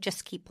people, they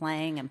just keep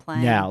playing and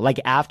playing. No, like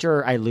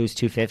after I lose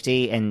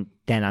 250, and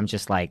then I'm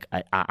just like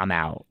I'm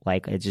out.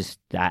 Like it just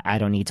I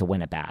don't need to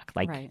win it back.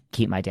 Like Right.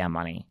 keep my damn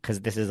money because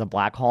this is a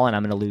black hole, and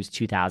I'm going to lose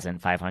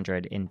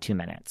 2,500 in 2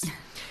 minutes.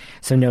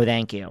 So no,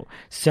 thank you.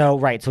 So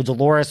right, so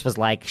Dolores was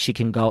like, she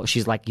can go.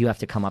 She's like, you have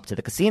to come up to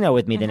the casino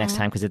with me the next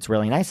time because it's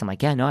really nice. I'm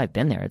like, yeah, no, I've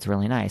been there. It's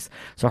really nice.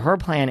 So her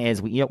plan is,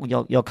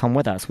 you'll come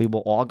with us. We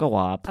will all go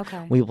up.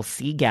 Okay. We will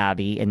see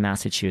Gabby in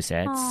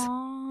Massachusetts.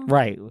 Aw.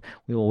 Right.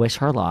 We will wish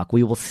her luck.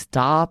 We will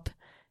stop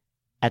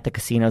at the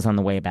casinos on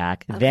the way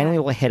back. Then we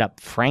will hit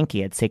up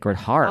Frankie at Sacred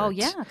Heart. Oh,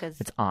 yeah,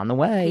 because It's on the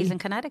way. he's in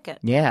Connecticut.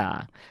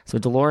 Yeah. So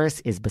Dolores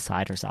is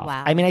beside herself.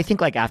 Wow. I mean, I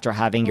think like after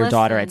having your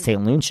daughter at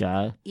Listen. St.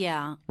 Lucia,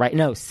 Yeah. right?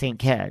 No, St.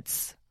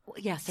 Kitts.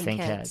 Yeah, St. St.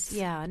 Kitts. Kitts.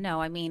 Yeah,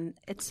 no, I mean,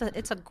 it's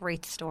a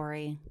great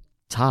story.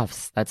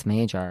 Tufts. That's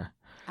major.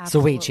 So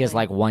wait, she has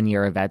Absolutely. like 1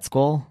 year of vet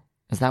school?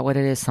 Is that what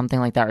it is? Something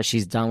like that? Or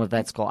she's done with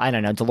vet school? I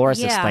don't know.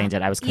 Dolores explained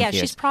it. I was confused.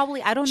 Yeah, she's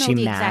probably, I don't know She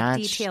the exact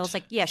matched? details.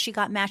 Like, yeah, she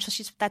got matched.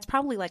 So that's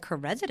probably like her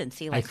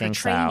residency, like I think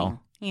her training. so.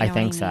 You know I what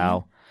think mean?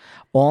 so.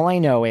 All I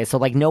know is, so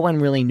like no one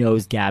really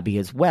knows Gabby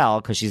as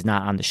well because she's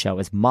not on the show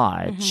as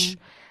much.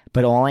 Mm-hmm.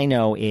 But all I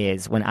know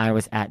is when I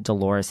was at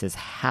Dolores's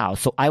house,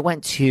 so I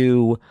went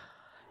to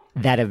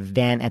that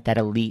event at that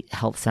Elite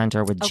Health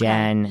Center with Okay,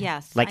 Jen.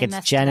 yes, Like I it's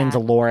missed Jen and that.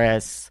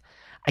 Dolores.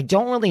 I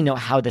don't really know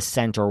how the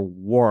center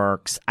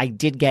works. I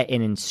did get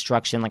an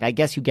instruction. Like I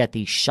guess you get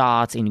these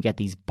shots and you get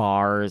these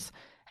bars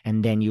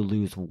and then you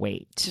lose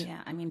weight.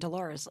 Yeah, I mean,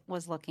 Dolores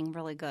was looking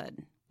really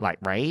good. Like,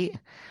 right?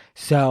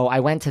 So I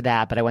went to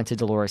that, but I went to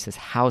Dolores's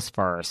house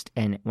first.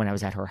 And when I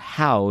was at her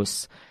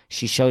house,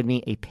 she showed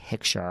me a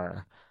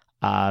picture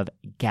of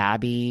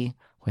Gabby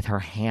with her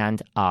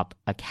hand up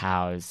a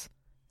cow's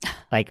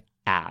like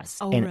ass.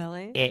 Oh, and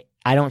really?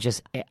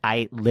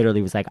 I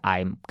literally was like,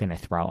 I'm going to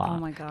throw up. Oh,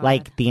 my God.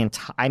 Like the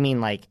entire, I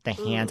mean, like the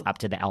hands up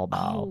to the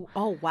elbow.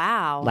 Oh,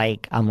 wow.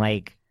 Like, I'm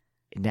like,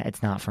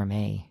 it's not for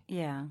me.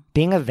 Yeah.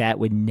 Being a vet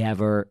would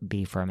never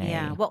be for me.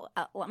 Yeah. Well,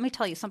 let me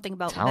tell you something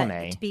about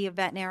to be a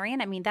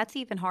veterinarian. I mean, that's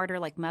even harder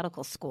like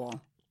medical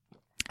school.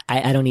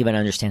 I don't even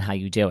understand how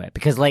you do it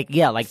because,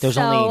 there's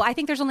only. I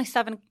think there's only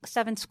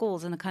seven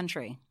schools in the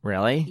country.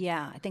 Really?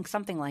 Yeah, I think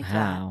something like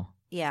Wow.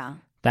 that. Yeah.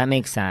 That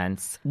makes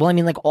sense. Well, I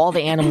mean, all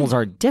the animals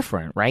are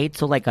different, right?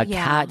 So, a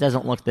cat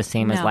doesn't look the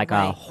same as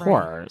a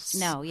horse.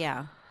 Right. No,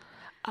 yeah.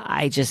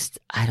 I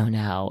don't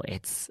know.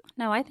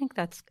 No, I think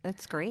that's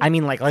great. I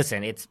mean,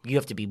 listen, you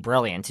have to be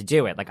brilliant to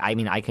do it.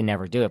 I can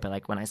never do it.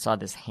 But when I saw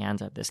this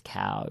hand of this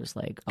cow, I was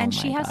like, oh my God. And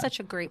she has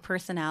such a great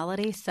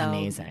personality, so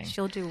amazing.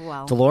 She'll do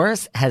well.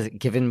 Dolores has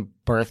given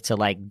birth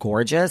to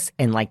gorgeous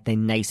and the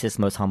nicest,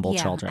 most humble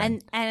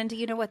children. And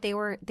you know what? They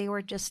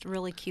were just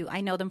really cute.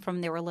 I know them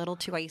from they were little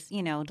too.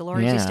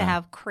 Dolores used to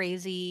have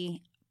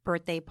crazy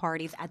birthday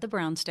parties at the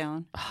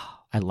Brownstone. Oh,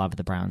 I love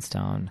the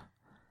Brownstone.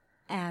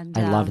 And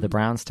I love the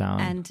Brownstone.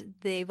 And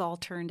they've all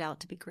turned out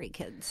to be great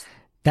kids.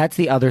 That's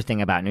the other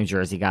thing about New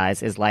Jersey,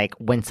 guys, is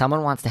when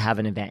someone wants to have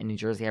an event in New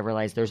Jersey, I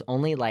realize there's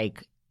only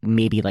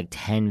maybe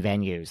 10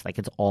 venues.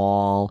 It's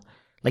all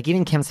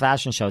even Kim's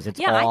fashion shows.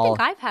 It's all. I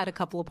think I've had a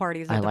couple of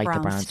parties at the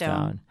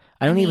Brownstone.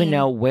 I don't even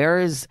know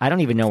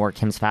where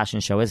Kim's fashion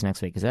show is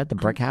next week. Is it at the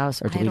Brick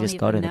House or do we just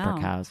go to the Brick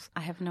House?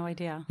 I have no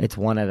idea. It's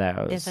one of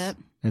those. Is it?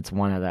 It's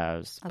one of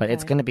those. Okay. But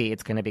it's gonna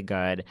be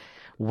good.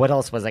 What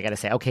else was I gonna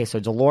say? Okay, so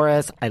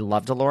Dolores, I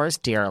love Dolores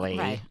dearly.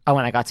 Right. Oh,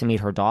 and I got to meet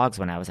her dogs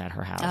when I was at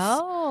her house.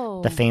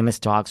 Oh. The famous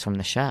dogs from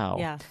the show.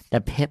 Yes. The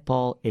pit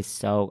bull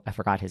is I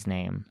forgot his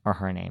name or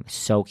her name.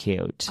 So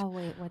cute. Oh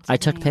wait, what's I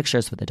his took name?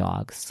 pictures with the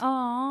dogs.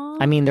 Aww.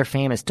 I mean, they're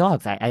famous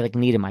dogs. I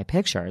needed my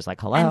pictures.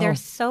 Hello. And they're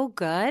so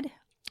good.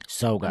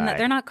 So good.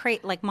 They're not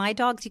crazy. Like my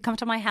dogs, you come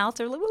to my house,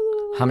 they're like,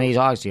 woo. How many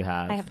dogs do you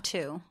have? I have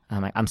 2.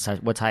 I'm sorry.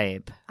 What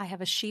type? I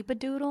have a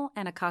sheepadoodle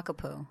and a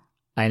cockapoo.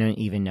 I don't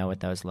even know what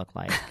those look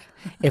like.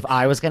 If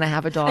I was going to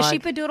have a dog. A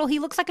sheepadoodle, he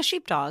looks like a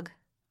sheepdog.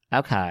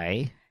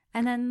 Okay.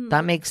 And then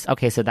that makes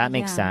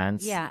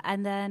sense. Yeah,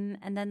 and then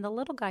the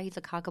little guy, he's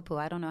a cockapoo.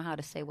 I don't know how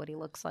to say what he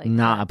looks like.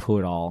 Not a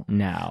poodle,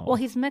 no. Well,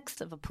 he's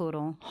mixed of a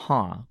poodle.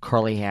 Huh?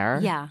 Curly hair?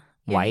 Yeah.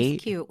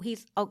 White? He's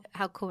cute.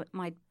 How cool.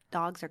 My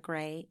dogs are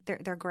gray.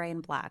 They're gray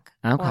and black.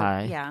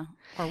 Okay.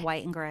 Or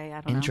white and gray.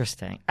 I don't know.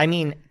 Interesting. I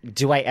mean,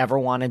 do I ever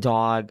want a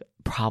dog?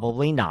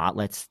 Probably not.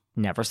 Let's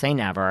never say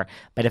never.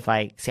 But if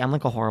I'm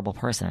a horrible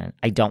person.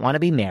 I don't want to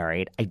be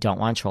married. I don't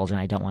want children.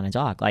 I don't want a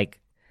dog. I'm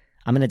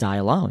going to die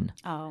alone.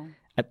 Oh.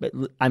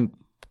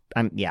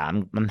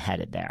 I'm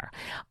headed there.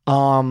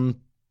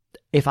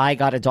 If I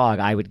got a dog,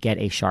 I would get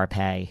a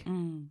Shar-Pei.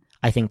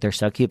 I think they're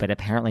so cute, but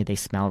apparently they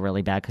smell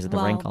really bad because of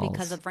the wrinkles.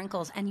 Because of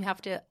wrinkles. And you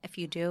have to, if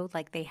you do,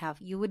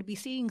 you would be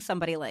seeing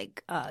somebody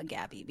like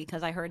Gabby,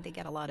 because I heard they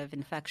get a lot of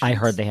infections. I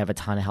heard they have a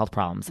ton of health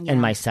problems. Yeah.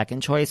 And my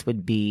second choice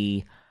would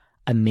be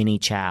a mini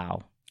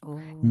chow. Ooh.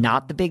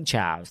 Not the big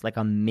chows, like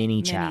a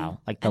mini chow,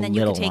 like the little ones.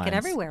 And then you can take it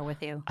everywhere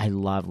with you. I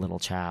love little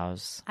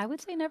chows. I would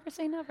say never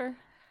say never.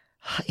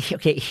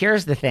 Okay,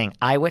 here's the thing.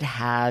 I would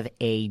have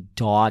a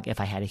dog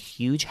if I had a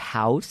huge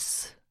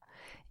house,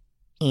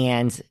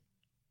 and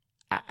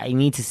I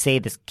need to say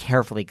this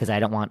carefully because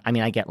I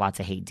get lots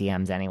of hate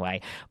DMs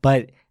anyway,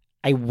 but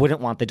I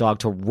wouldn't want the dog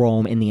to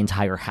roam in the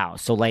entire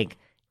house. So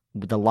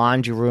the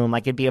laundry room,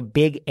 it'd be a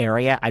big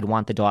area. I'd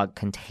want the dog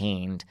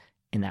contained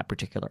in that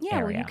particular area.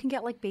 Yeah, well, you can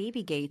get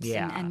baby gates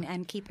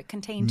and keep it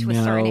contained to a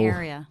certain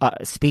area.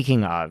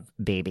 Speaking of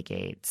baby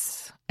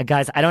gates,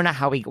 guys, I don't know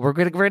how we're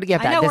gonna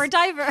get back. I know, we're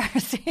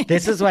diverse.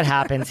 This is what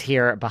happens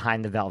here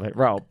behind the velvet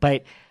rope.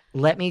 But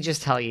let me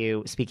just tell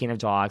you, speaking of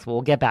dogs,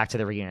 we'll get back to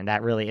the reunion.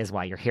 That really is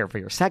why you're here for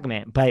your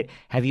segment. But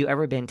have you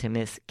ever been to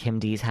Miss Kim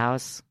D's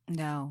house?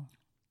 No.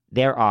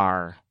 There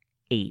are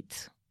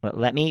 8.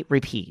 Let me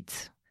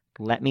repeat.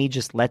 Let me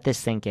just let this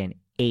sink in.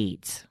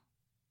 8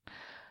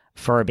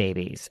 fur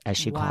babies, as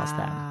she calls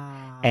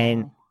them.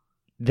 And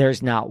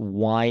there's not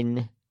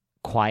one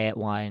quiet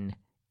one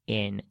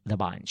in the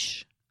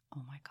bunch.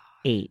 Oh my God.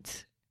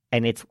 8.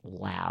 And it's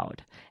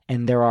loud.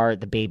 And there are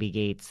the baby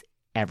gates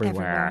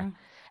everywhere.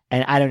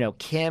 And I don't know,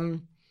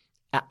 Kim,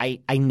 I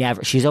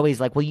never, she's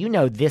always like,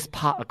 well, this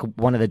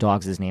one of the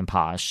dogs is named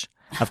Posh,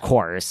 of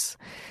course.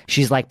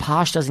 She's like,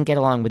 Posh doesn't get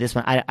along with this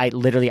one. I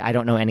literally, I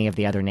don't know any of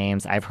the other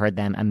names. I've heard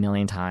them a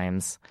million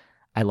times.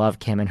 I love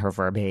Kim and her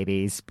fur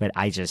babies, but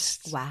I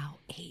just. Wow,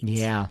 8.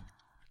 Yeah.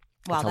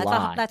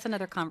 Wow, that's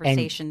another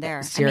conversation and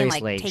there.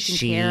 Seriously, taking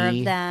care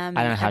of them.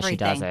 I don't know how everything. she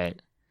does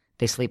it.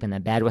 They sleep in the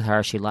bed with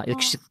her.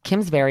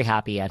 Kim's very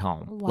happy at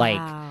home.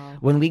 Wow.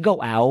 When we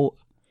go out,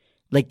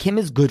 Kim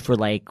is good for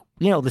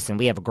listen,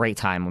 we have a great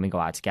time when we go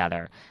out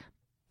together.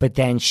 But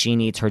then she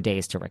needs her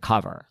days to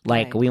recover.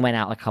 We went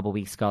out a couple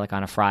weeks ago,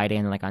 on a Friday,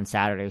 and then on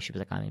Saturday she was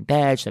like, I'm in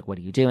bed. She's like, what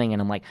are you doing?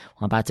 And I'm like, well,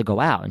 I'm about to go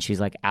out. And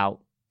she's like, out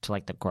to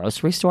the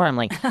grocery store. I'm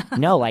like,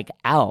 no,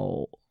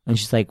 out. And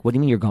she's like, what do you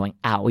mean you're going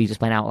out? We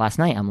just went out last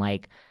night. I'm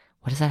like,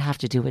 what does that have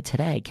to do with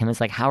today? Kim is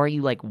like, how are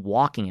you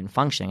walking and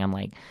functioning? I'm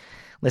like,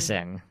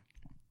 listen,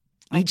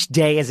 each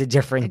day is a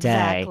different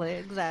day.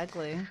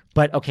 Exactly.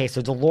 But okay,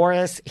 so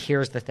Dolores,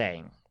 here's the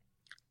thing.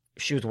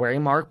 She was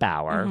wearing Mark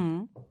Bauer.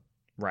 Mm-hmm.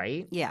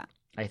 right? Yeah.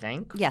 I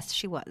think. Yes,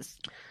 she was.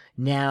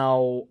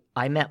 Now,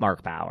 I met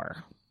Mark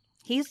Bauer.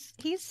 He's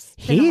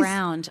been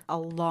around a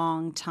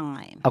long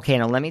time. Okay,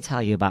 now let me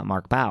tell you about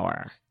Mark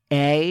Bauer.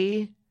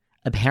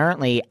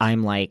 Apparently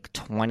I'm like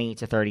 20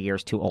 to 30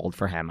 years too old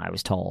for him, I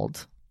was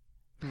told.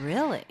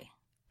 Really?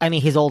 I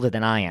mean, he's older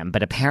than I am,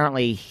 but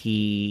apparently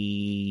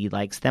he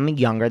likes them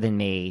younger than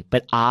me.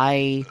 But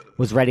I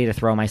was ready to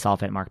throw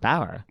myself at Mark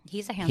Bauer.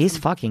 He's a handsome. He's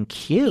fucking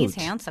cute. He's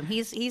handsome.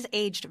 He's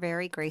aged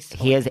very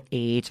gracefully. He has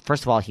aged.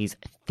 First of all, he's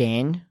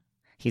thin.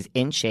 He's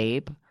in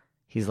shape.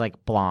 He's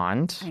like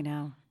blonde. I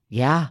know.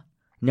 Yeah.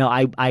 No,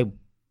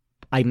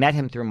 I met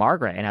him through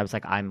Margaret, and I was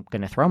like, I'm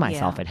going to throw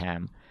myself at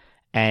him.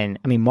 And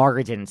I mean,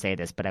 Margaret didn't say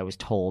this, but I was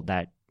told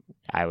that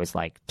I was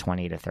like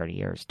 20 to 30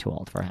 years too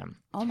old for him.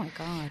 Oh my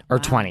God. Or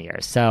 20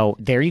 years. So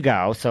there you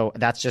go. So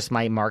that's just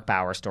my Mark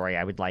Bauer story.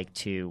 I'd like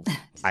to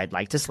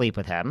sleep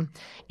with him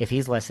if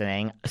he's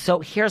listening. So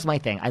here's my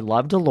thing. I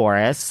love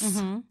Dolores.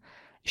 Mm-hmm.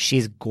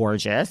 She's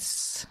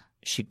gorgeous.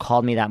 She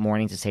called me that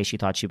morning to say she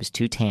thought she was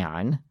too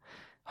tan.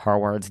 Her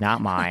words,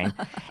 not mine.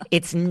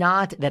 It's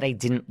not that I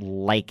didn't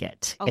like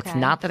it. Okay. It's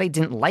not that I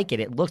didn't like it.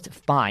 It looked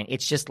fine.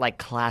 It's just like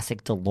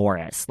classic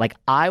Dolores. Like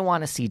I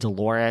want to see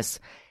Dolores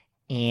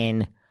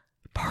in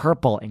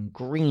purple and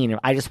green.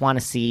 I just want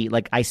to see,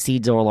 like, I see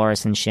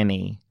Dolores and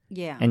shimmy.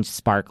 Yeah. And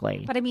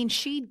sparkly. But I mean,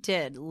 she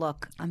did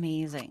look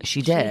amazing.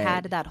 She did. She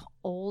had that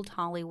old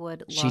Hollywood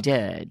look. She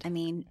did. I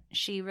mean,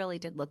 she really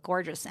did look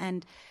gorgeous.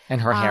 And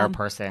her hair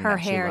person. Her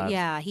that she hair, loved.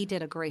 yeah. He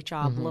did a great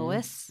job. Mm-hmm.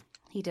 Lewis.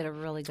 He did a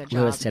really good job.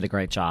 Lewis did a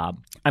great job.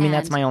 I mean,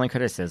 that's my only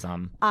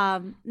criticism.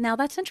 Now,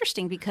 that's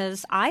interesting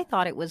because I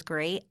thought it was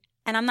great.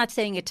 And I'm not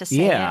saying it to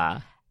say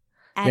it.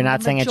 And you're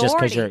not saying it just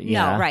because you're,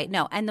 No, right,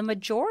 no. And the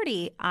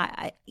majority,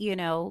 I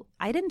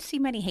didn't see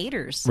many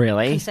haters.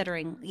 Really?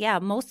 Considering,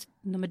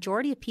 the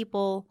majority of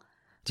people.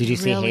 Did you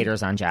see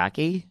haters on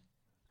Jackie?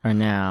 Or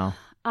no?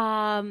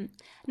 Not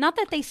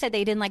that they said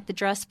they didn't like the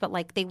dress, but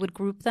like they would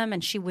group them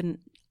and she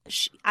wouldn't.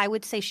 I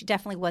would say she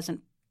definitely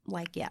wasn't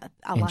like,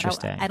 a lot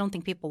of. I don't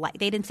think people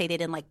they didn't say they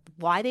didn't like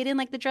why they didn't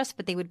like the dress,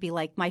 but they would be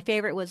like, my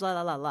favorite was la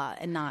la la la,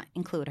 and not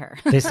include her.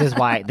 This is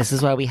why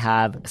we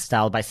have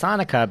Styled by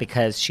Sonica,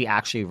 because she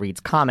actually reads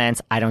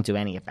comments. I don't do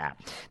any of that.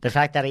 The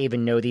fact that I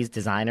even know these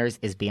designers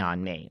is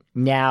beyond me.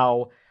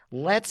 Now,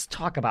 let's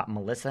talk about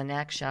Melissa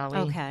next, shall we?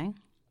 Okay.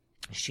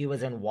 She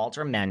was in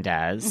Walter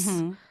Mendez.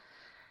 Mm-hmm.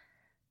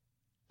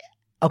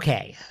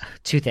 Okay,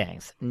 two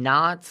things.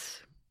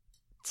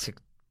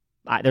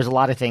 There's a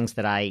lot of things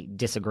that I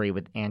disagree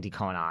with Andy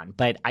Cohen on,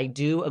 but I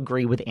do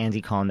agree with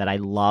Andy Cohen that I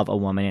love a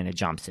woman in a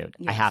jumpsuit.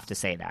 Yes. I have to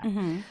say that.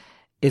 Mm-hmm.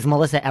 Is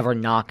Melissa ever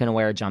not going to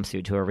wear a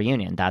jumpsuit to a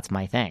reunion? That's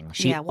my thing.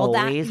 She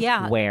always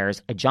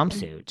wears a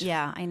jumpsuit.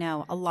 Yeah, I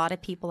know. A lot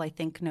of people, I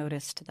think,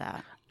 noticed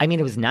that. I mean,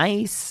 it was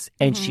nice,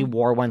 and she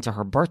wore one to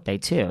her birthday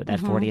too, that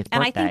 40th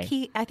birthday.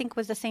 And I think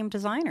was the same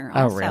designer.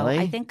 Also. Oh, really?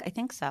 I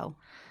think so.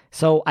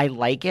 So I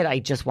like it. I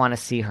just want to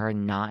see her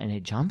not in a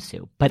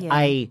jumpsuit, but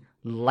I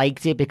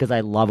liked it because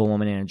I love a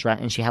woman in a dress,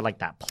 and she had like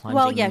that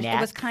plunging neck.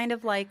 It was kind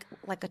of like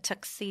a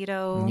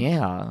tuxedo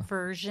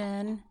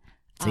version.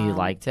 So you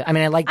liked it? I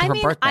mean, I liked her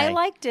birthday. I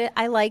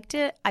liked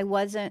it. I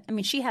wasn't. I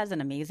mean, she has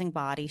an amazing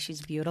body.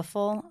 She's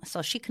beautiful,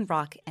 so she can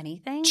rock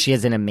anything. She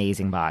has an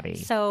amazing body.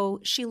 So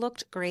she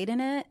looked great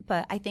in it,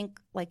 but I think,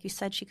 like you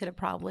said, she could have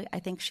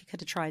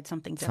tried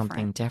something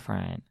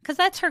different. Because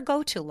that's her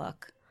go-to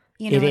look.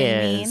 You know what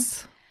I mean?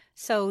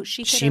 So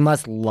she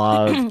must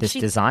love this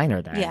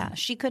designer then. Yeah,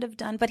 she could have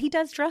done, but he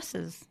does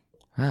dresses.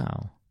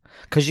 Oh.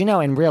 Because,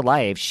 in real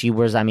life, she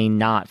wears,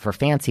 not for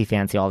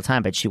fancy all the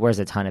time, but she wears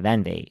a ton of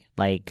Envy.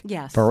 Like,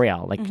 for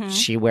real. Like,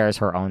 she wears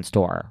her own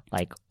store,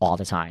 like, all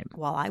the time.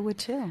 Well, I would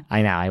too.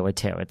 I know, I would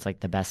too. It's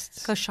like the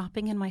best. Go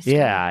shopping in my store.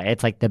 Yeah,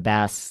 it's like the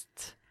best.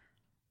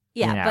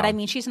 Yeah, but I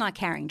mean, she's not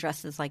carrying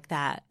dresses like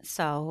that.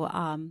 So,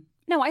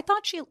 no, I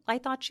thought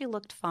she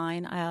looked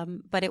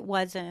fine, but it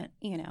wasn't,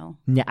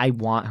 I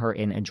want her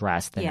in a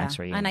dress the next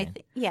reunion.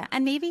 And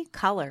and maybe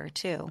color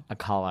too. A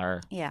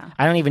color. Yeah.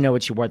 I don't even know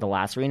what she wore the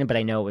last reunion, but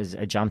I know it was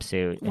a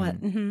jumpsuit.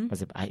 What?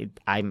 Was it?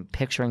 I'm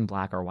picturing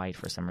black or white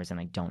for some reason.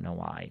 I don't know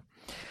why.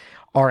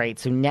 All right,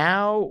 so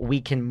now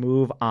we can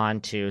move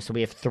on to. So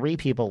we have 3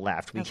 people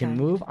left. We can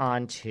move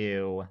on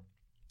to.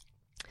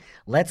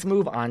 Let's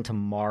move on to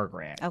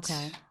Margaret.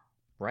 Okay.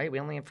 Right?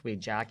 We only have to be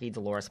Jackie,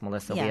 Dolores,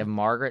 Melissa. Yeah. We have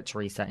Margaret,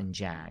 Teresa, and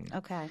Jen.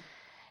 Okay.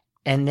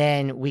 And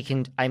then we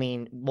can,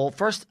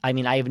 first, I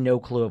have no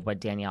clue of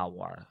what Danielle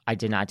wore. I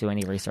did not do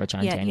any research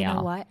on Danielle. You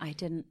know what? I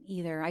didn't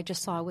either. I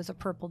just saw it was a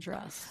purple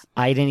dress.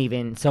 I didn't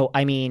even,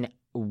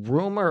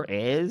 rumor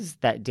is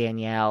that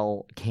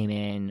Danielle came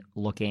in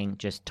looking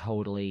just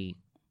totally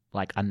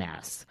like a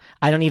mess.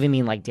 I don't even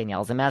mean like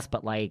Danielle's a mess,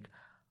 but like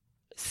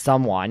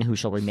someone who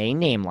shall remain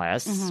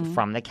nameless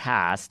from the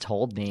cast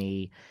told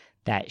me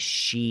that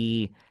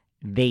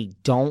they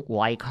don't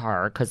like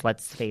her because,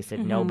 let's face it,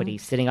 nobody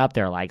sitting up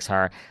there likes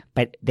her.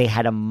 But they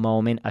had a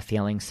moment of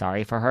feeling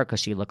sorry for her because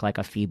she looked like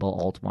a feeble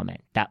old woman.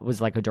 That was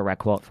like a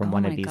direct quote from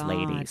one of these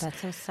ladies. That's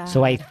so sad.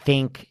 So I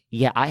think,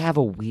 I have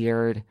a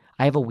weird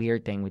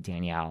thing with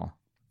Danielle.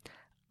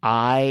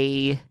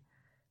 I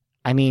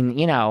I mean,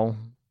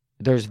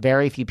 there's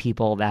very few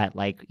people that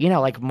like,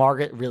 like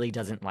Margaret really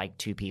doesn't like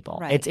two people.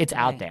 Right, It's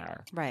out right,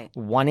 there. right.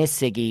 One is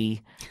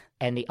Siggy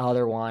and the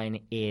other one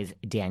is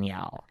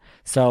Danielle.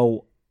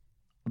 So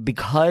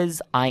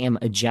because I am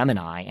a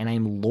Gemini and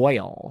I'm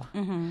loyal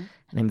and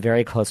I'm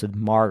very close with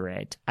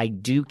Margaret, I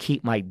do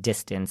keep my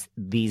distance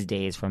these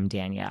days from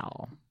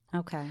Danielle.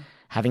 Okay.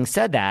 Having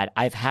said that,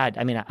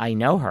 I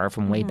know her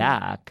from way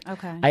back.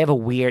 Okay. I have a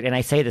weird, and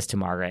I say this to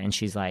Margaret, and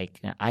she's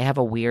like, I have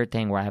a weird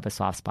thing where I have a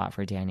soft spot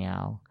for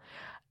Danielle.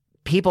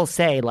 People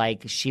say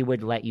like she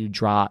would let you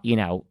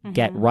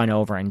get run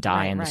over and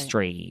die in the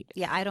street.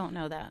 Yeah, I don't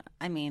know that.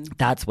 I mean,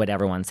 That's what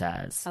everyone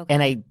says. Okay.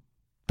 And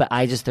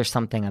there's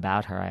something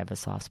about her I have a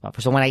soft spot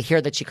for. So when I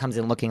hear that she comes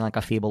in looking like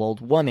a feeble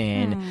old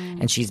woman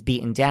and she's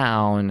beaten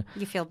down,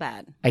 you feel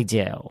bad. I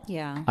do.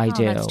 Yeah. I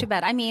do. That's too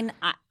bad. I mean,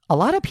 A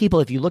lot of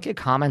people, if you look at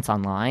comments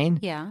online,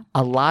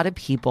 a lot of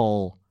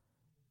people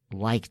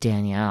like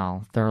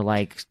Danielle. They're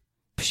like,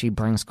 she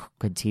brings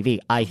good TV.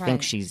 I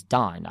think she's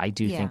done. I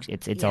do think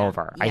it's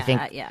over. I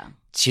think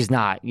she's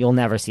not. You'll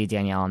never see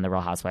Danielle in the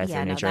Real Housewives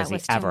of New Jersey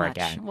ever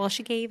again. Well,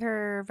 she gave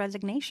her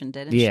resignation,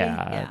 didn't she?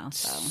 Yeah,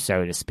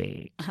 so to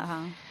speak.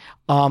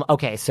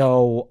 Okay,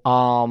 so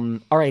all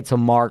right, so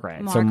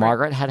Margaret. So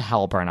Margaret had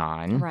Hellburn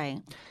on.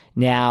 Right.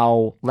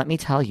 Now, let me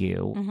tell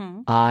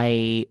you,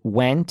 I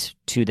went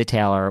to the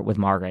tailor with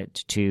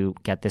Margaret to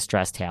get this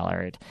dress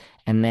tailored,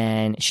 and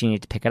then she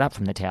needed to pick it up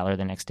from the tailor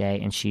the next day,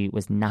 and she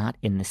was not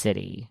in the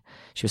city.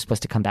 She was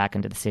supposed to come back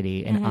into the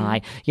city, and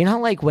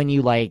like when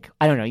you I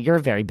don't know, you're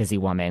a very busy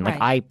woman. Like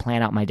I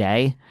plan out my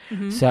day,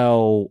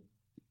 so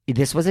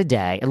this was a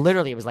day, and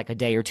literally it was like a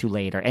day or two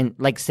later. And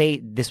like,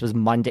 say this was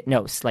Monday,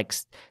 no, like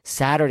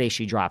Saturday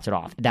she dropped it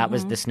off. That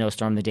was the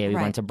snowstorm the day we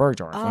went to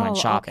Bergdorf and went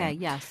shopping. Okay,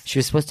 yes. She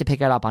was supposed to pick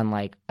it up on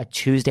like a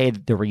Tuesday.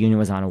 The reunion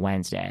was on a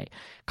Wednesday.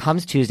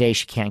 Comes Tuesday,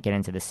 she can't get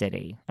into the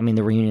city. I mean,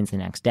 the reunion's the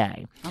next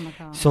day. Oh my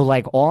God. So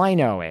like all I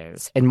know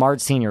is, and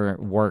Marge Sr.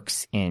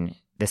 works in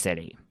the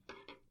city.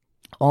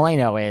 All I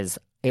know is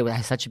it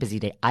was such a busy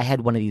day. I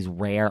had one of these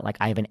rare, like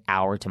I have an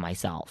hour to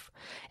myself.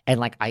 And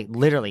like I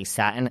literally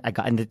sat and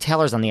and the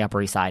tailor's on the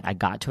Upper East Side. I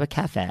got to a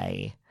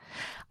cafe.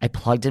 I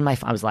plugged in my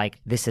phone. I was like,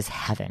 this is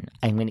heaven.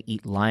 I'm going to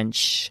eat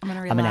lunch. I'm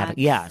going to relax.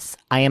 Yes.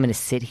 I am going to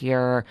sit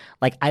here.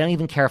 Like, I don't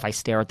even care if I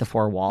stare at the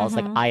four walls.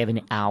 Like, I have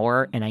an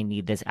hour and I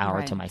need this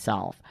hour to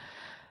myself.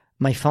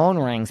 My phone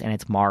rings and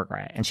it's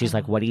Margaret. And she's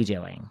like, what are you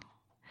doing?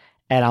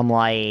 And I'm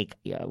like,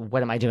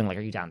 what am I doing? Like,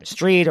 are you down the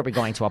street? Are we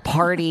going to a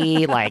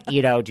party? Like, do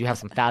you have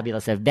some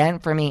fabulous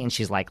event for me? And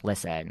she's like,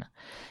 listen.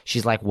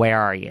 She's like, where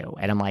are you?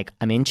 And I'm like,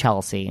 I'm in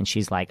Chelsea. And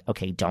she's like,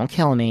 okay, don't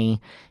kill me.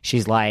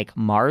 She's like,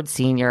 Marge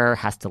Sr.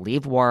 has to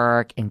leave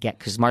work and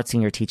because Marge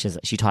Sr.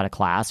 she taught a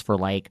class for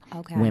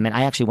women.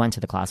 I actually went to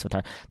the class with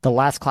her. The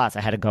last class,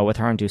 I had to go with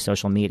her and do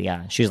social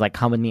media. She's like,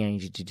 come with me. I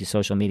need you to do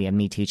social media,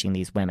 me teaching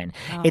these women.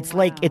 It's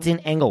like, it's in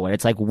Englewood.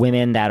 It's like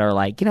women that are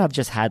like, have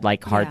just had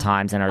like hard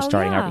times and are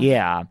starting up.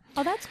 Yeah.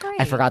 Oh, that's great.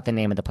 I forgot the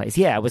name of the place.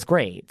 Yeah, it was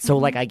great. So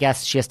like, I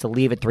guess she has to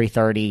leave at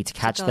 3:30 to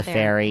catch the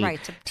ferry.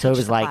 Right, to so it teach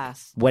was the like,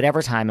 class.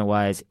 whatever time it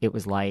was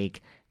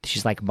like,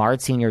 she's like,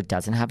 Marge Sr.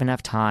 doesn't have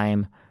enough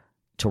time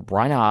to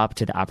run up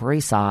to the Upper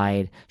East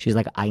Side. She's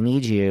like, I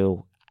need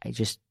you.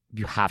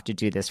 You have to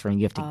do this for me.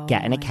 You have to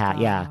get in a cab.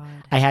 Yeah.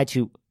 I had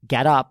to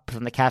get up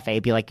from the cafe,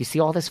 be like, you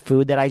see all this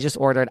food that I just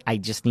ordered? I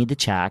just need the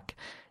check.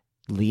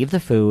 Leave the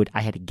food.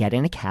 I had to get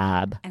in a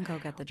cab and go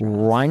get the dress.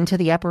 Run to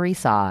the Upper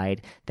East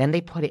Side. Then they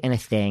put it in a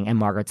thing, and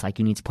Margaret's like,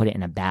 you need to put it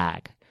in a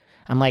bag.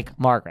 I'm like,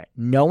 Margaret,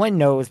 no one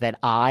knows that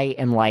I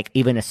am like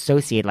even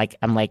associated.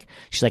 Like,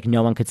 she's like,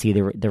 no one could see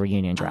the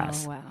reunion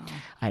dress. Oh, wow.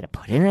 I had to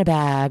put it in a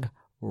bag,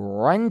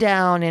 run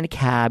down in a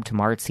cab to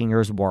Marge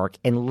Sr.'s work,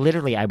 and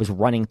literally I was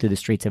running through the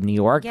streets of New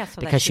York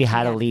because she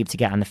had to leave to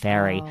get on the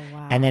ferry. Oh,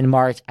 wow. And then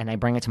I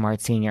bring it to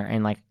Marge Sr.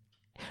 and like,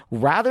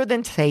 rather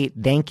than say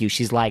thank you,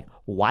 she's like,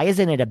 why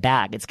isn't it a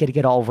bag? It's going to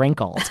get all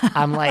wrinkled.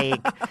 I'm like,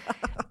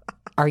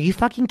 are you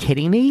fucking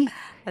kidding me?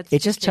 It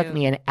just took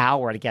me an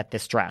hour to get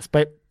this dress.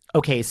 But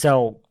okay,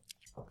 so,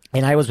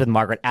 and I was with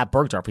Margaret at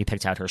Bergdorf. We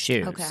picked out her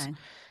shoes. Okay.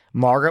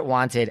 Margaret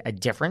wanted a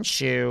different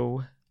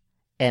shoe,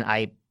 and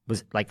I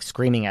was like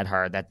screaming at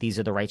her that these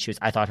are the right shoes.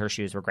 I thought her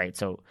shoes were great.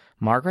 So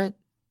Margaret,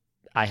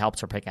 I helped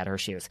her pick out her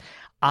shoes.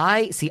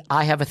 I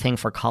have a thing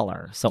for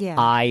color, so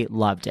I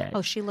loved it.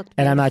 Oh, she looked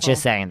beautiful. And I'm not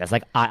just saying this.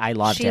 Like, I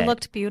loved it. She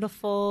looked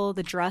beautiful.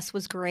 The dress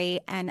was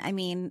great. And I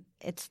mean,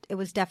 it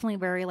was definitely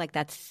very like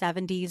that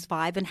 70s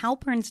vibe. And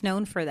Halpern's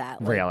known for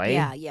that. Like, really?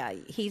 Yeah.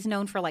 He's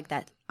known for like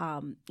that,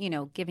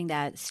 giving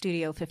that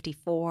Studio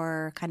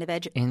 54 kind of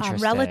edge.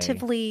 Interesting.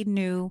 Relatively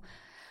new.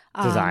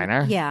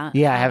 Designer? Yeah.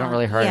 I haven't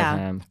really heard of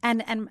him.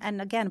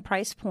 And again,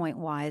 price point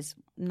wise,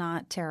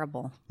 not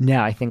terrible.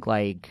 No, I think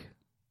like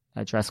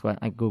a dress,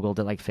 I Googled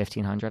it like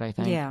 1,500, I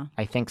think. Yeah.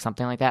 I think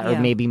something like that. Or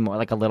maybe more,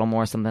 like a little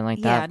more, something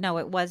like that. Yeah, no,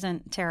 it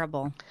wasn't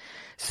terrible.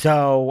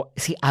 So,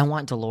 see, I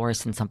want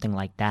Dolores in something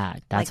like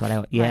that. That's like,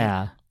 what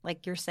yeah.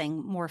 Like you're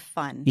saying, more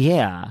fun.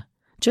 Yeah.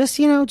 Just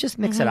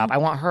mix it up. I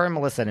want her and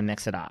Melissa to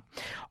mix it up.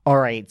 All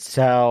right.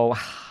 So,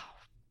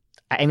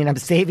 I mean, I'm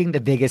saving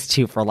the biggest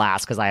two for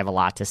last because I have a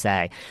lot to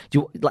say.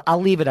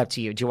 I'll leave it up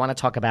to you. Do you want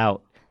to talk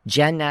about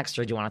Jen next,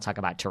 or do you want to talk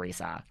about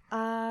Teresa?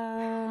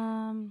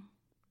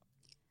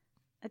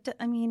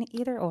 I mean,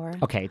 either or.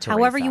 Okay, Teresa.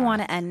 However you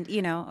want to end,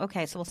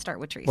 okay, so we'll start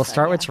with Teresa. We'll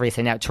start with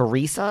Teresa. Now,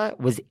 Teresa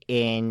was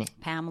in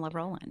Pamela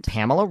Roland.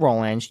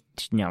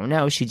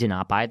 No, she did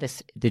not buy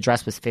this. The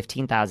dress was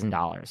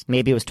 $15,000.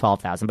 Maybe it was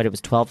 $12,000, but it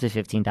was $12,000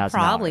 to $15,000.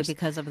 Probably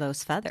because of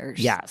those feathers.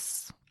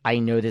 Yes. I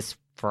know this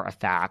for a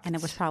fact. And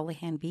it was probably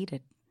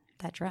hand-beaded,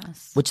 that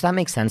dress. Which that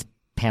makes sense.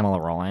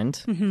 Pamela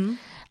Roland. Mm-hmm.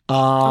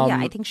 Yeah,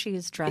 I think she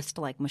was dressed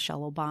like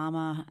Michelle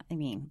Obama. I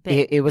mean,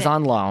 it was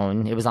on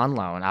loan. It was on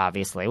loan,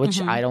 obviously, which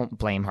I don't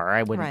blame her.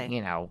 I wouldn't,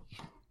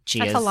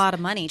 That's a lot of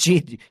money.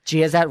 She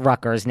is at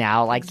Rutgers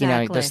now. Like,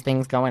 Exactly. There's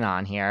things going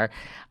on here.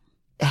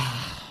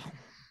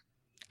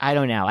 I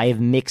don't know. I have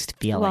mixed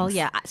feelings. Well,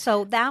 yeah.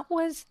 So that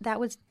was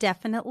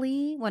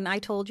definitely when I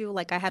told you,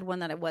 like, I had one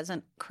that I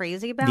wasn't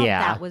crazy about. Yeah.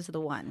 That was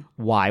the one.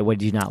 Why? What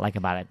did you not like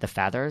about it? The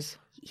feathers?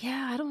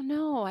 Yeah, I don't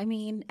know. I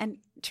mean, and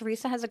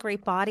Teresa has a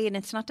great body, and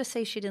it's not to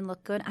say she didn't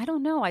look good. I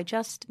don't know.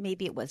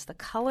 Maybe it was the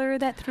color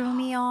that threw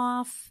me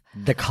off.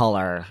 The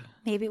color.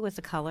 Maybe it was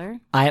the color.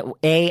 I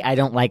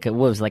don't like it.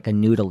 What was like a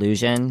nude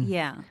illusion?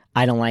 Yeah.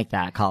 I don't like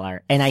that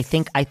color. And I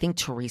think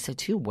Teresa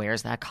too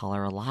wears that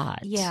color a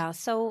lot. Yeah.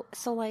 So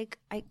like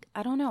I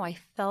don't know. I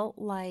felt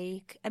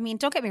like, I mean,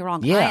 don't get me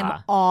wrong. Yeah. I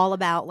am all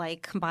about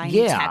like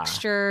combining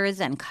textures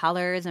and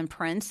colors and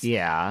prints.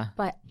 Yeah.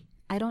 But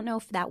I don't know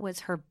if that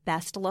was her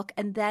best look.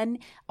 And then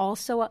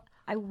also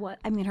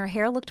I mean, her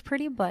hair looked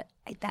pretty, but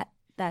that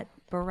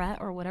barrette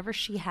or whatever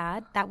she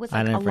had, that was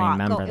like a lot.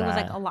 It was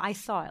like a lot. I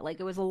saw it. Like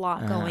it was a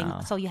lot going.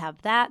 So you have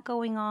that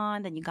going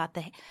on. Then you got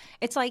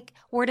it's like,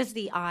 where does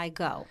the eye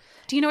go?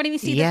 Do you know what I mean?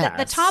 See,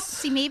 the top,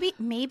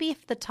 maybe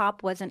if the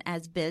top wasn't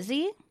as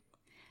busy,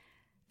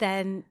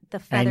 then the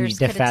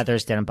feathers. And the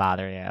feathers didn't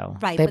bother you.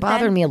 Right. They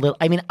bothered me a little.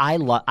 I mean,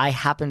 I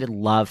happen to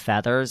love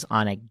feathers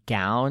on a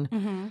gown.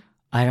 Mm-hmm.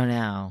 I don't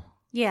know.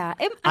 Yeah.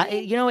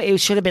 It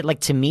should have been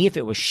like, to me, if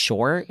it was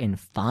short and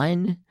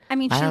fun. I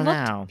mean, she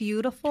looked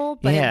beautiful,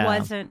 but it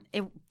wasn't.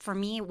 For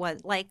me, it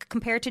was like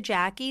compared to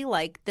Jackie.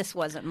 Like this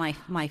wasn't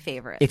my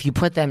favorite. If you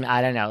put them,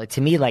 I don't know.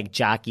 To me, like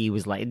Jackie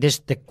was like this.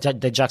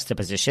 The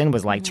juxtaposition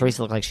was like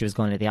Teresa looked like she was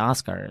going to the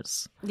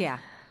Oscars. Yeah.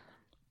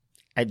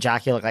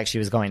 Jackie looked like she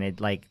was going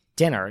to like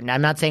dinner. Now,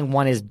 I'm not saying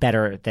one is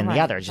better than the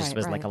other. It just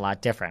was like a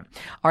lot different.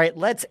 All right,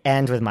 let's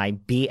end with my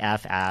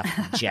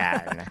BFF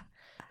Jen.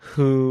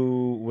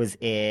 Who was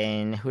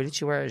in? Who did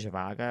she wear?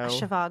 Zhivago.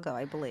 Zhivago,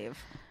 I believe.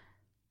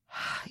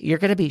 You're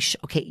gonna be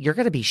You're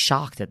gonna be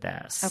shocked at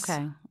this.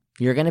 Okay.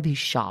 You're gonna be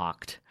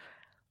shocked.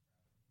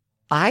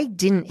 I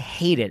didn't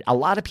hate it. A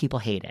lot of people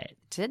hate it.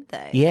 Did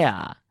they?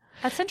 Yeah.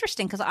 That's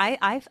interesting because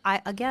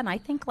I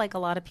think like a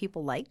lot of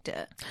people liked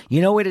it.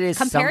 You know what it is?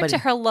 Compared to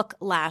her look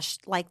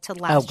last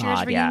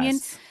year's reunion,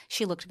 yes.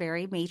 She looked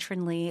very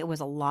matronly. It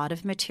was a lot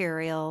of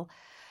material.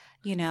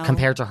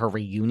 Compared to her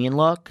reunion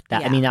look,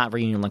 I mean, not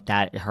reunion look,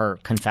 that her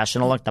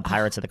confessional look, the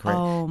Pirates of the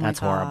Caribbean. Oh my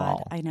that's God.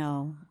 horrible. I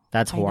know.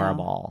 That's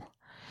horrible.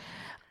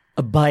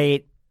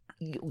 But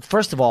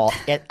first of all,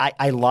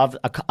 I love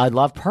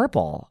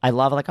purple. I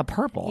love like a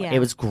purple. Yeah. It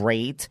was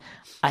great.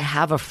 I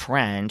have a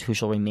friend who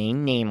shall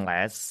remain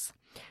nameless,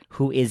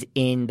 who is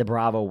in the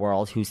Bravo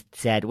world, who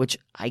said, which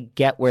I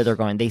get where they're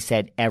going. They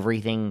said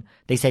everything.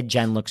 They said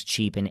Jen looks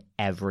cheap in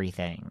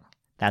everything.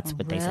 That's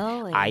what they said.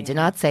 I did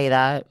not say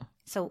that.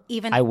 So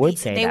even I would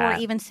say they that.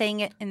 were even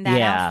saying it in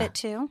that outfit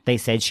too. They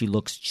said she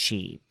looks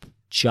cheap.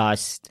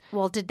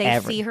 Did they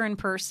see her in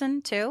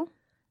person too?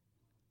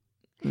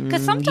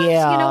 Because sometimes you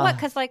know what?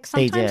 Because like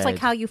sometimes like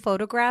how you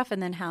photograph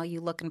and then how you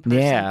look in person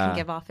can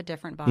give off a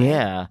different vibe.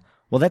 Yeah.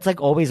 Well, that's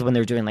like always when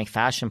they're doing like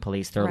Fashion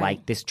Police. They're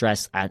like, this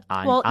dress on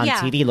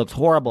TV looks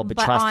horrible, but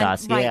trust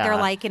us. Right. Yeah. They're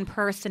like in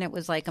person. It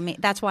was like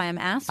that's why I'm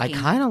asking. I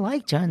kind of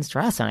like Jen's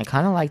dress and I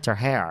kind of liked her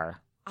hair.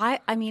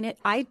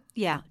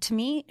 To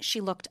me,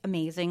 she looked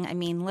amazing. I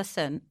mean,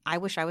 listen, I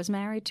wish I was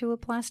married to a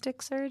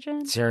plastic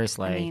surgeon.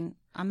 Seriously. I mean,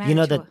 I'm married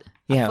to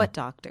a foot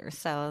doctor,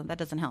 so that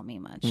doesn't help me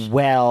much.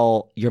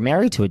 Well, you're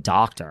married to a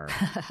doctor.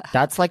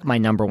 That's like my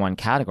number one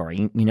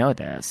category. You know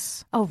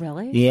this. Oh,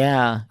 really?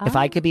 Yeah. If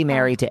I could be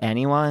married to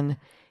anyone,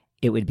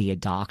 it would be a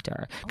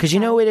doctor. Because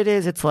you know what it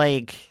is? It's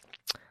like,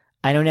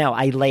 I don't know.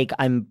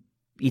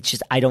 It's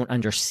just, I don't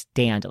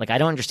understand. Like, I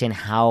don't understand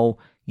how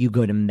you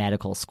go to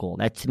medical school.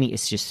 That to me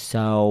is just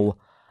so,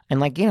 and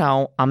like,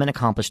 I'm an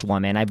accomplished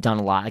woman. I've done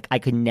a lot. Like I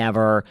could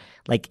never,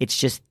 like, it's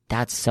just,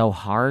 that's so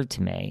hard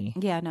to me.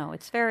 Yeah, no,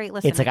 it's very,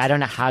 it's like, I don't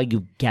know how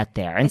you get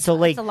there. And so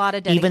like, a lot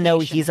of even though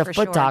he's a foot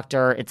sure.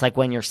 doctor, it's like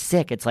when you're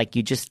sick, it's like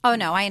you just. Oh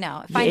no, I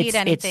know. If I need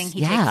anything,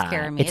 he takes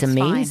care of me. It's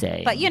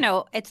amazing. Fine.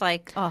 But it's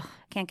like,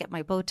 can't get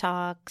my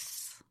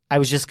Botox. I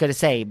was just going to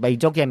say, but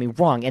don't get me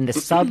wrong, in the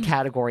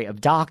subcategory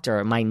of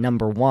doctor, my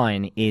number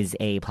one is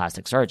a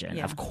plastic surgeon.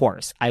 Yeah. Of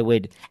course. I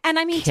would And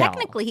I mean, kill.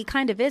 technically, he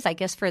kind of is, I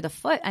guess, for the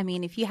foot. I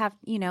mean, if you have,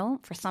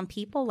 for some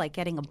people, like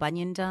getting a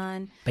bunion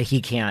done. But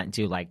he can't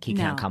do he can't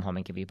No. come home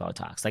and give you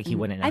Botox. Like he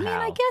wouldn't know I mean, how.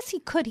 I guess he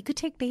could. He could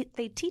take,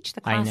 they teach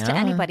the I class to know.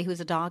 anybody who's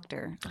a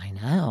doctor. I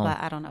know.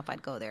 But I don't know if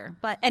I'd go there.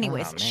 But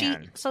anyways, Oh,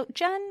 man. so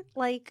Jen,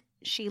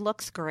 she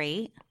looks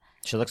great.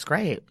 She looks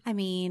great. I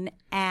mean,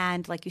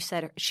 and like you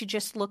said, she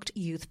just looked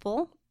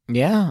youthful.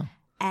 Yeah.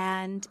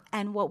 And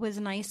what was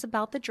nice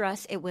about the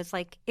dress, it was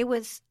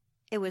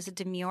a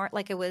demure,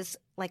 it was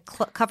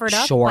covered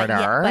up,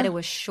 Shorter. but it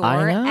was short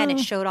I know. and it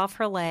showed off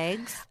her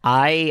legs.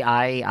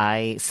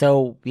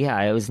 So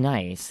yeah, it was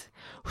nice.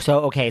 So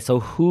okay, so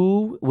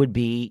who would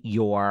be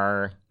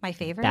your My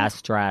favorite.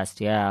 best dressed?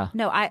 Yeah.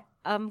 No,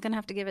 I'm gonna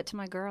have to give it to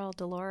my girl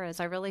Dolores.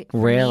 For me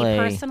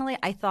personally,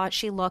 I thought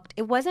she looked.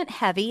 It wasn't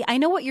heavy. I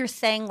know what you're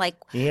saying, with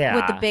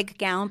the big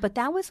gown, but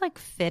that was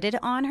fitted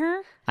on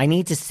her. I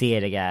need to see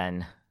it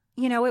again.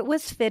 It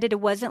was fitted. It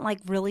wasn't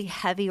really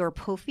heavy or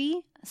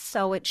poofy,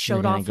 so it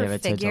showed gonna off her give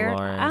it to figure.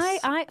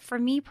 Dolores. For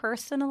me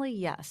personally,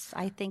 yes,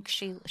 I think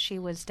she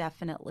was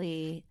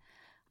definitely.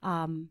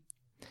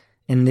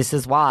 And this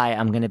is why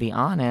I'm going to be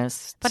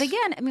honest. But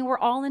again, I mean, we're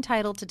all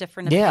entitled to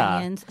different Yeah.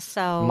 opinions.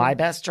 So My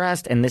best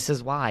dressed, and this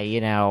is why,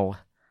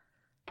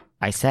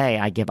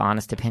 I give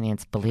honest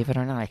opinions. Believe it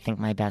or not, I think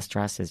my best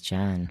dress is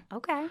Jen.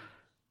 okay,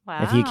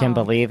 wow, If you can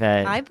believe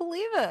it. I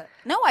believe it.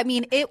 No, I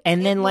mean it.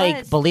 And then, it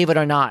was. believe it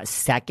or not,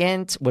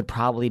 second would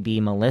probably be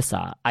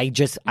Melissa. I'm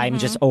just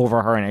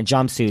over her in a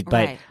jumpsuit,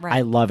 but Right, right.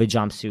 I love a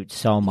jumpsuit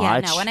so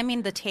much. Yeah, no, and I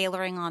mean the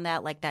tailoring on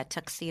that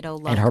tuxedo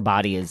look. And her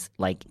body is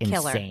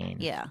Killer. insane.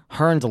 Yeah.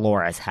 Her and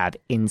Dolores have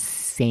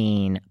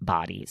insane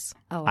bodies.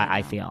 Oh, I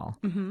I know. feel.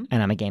 And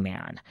I'm a gay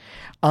man.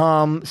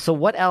 So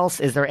what else?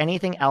 Is there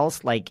anything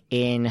else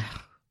in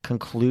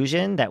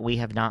conclusion that we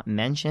have not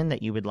mentioned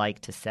that you would like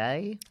to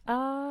say?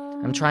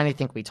 I'm trying to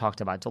think. We talked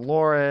about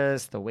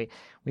Dolores, the way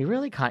we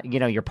really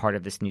you're part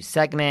of this new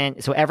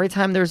segment. So every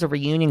time there's a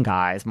reunion,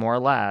 guys, more or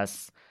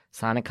less,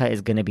 Sonica is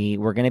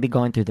we're going to be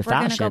going through the We're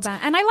gonna fashions. go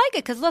back, and I like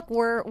it because look,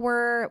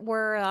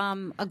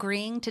 we're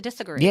agreeing to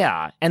disagree.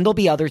 Yeah. And there'll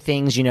be other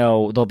things,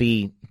 there'll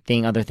be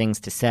other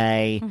things to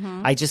say.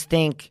 I just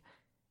think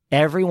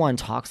everyone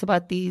talks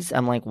about these.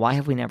 I'm like, why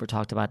have we never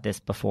talked about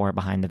this before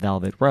behind the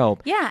velvet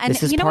rope? Yeah, and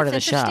this is part of the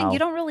what's interesting? show. You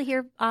don't really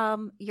hear.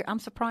 I'm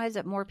surprised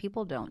that more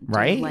people don't.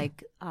 Right?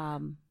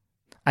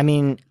 I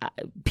mean,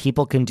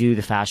 people can do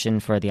the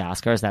fashion for the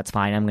Oscars. That's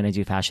fine. I'm going to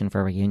do fashion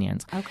for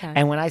reunions. Okay.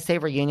 And when I say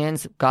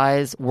reunions,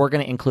 guys, we're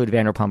going to include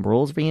Vanderpump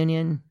Rules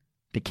reunion,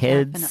 the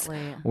kids.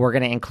 Definitely. We're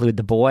going to include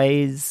the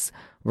boys.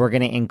 We're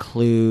going to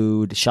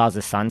include Shaw's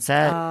of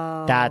Sunset.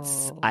 Oh,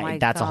 that's my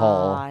that's a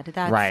whole God.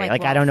 That's right.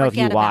 well, I don't know if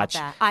you forget about watch.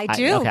 that. I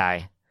do.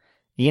 Okay.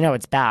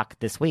 It's back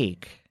this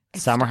week.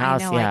 Summer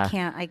House. I know,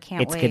 Yeah. I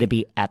can't. It's wait. going to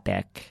be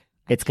epic.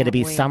 It's going to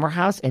be wait. Summer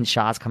House and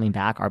Shaw's coming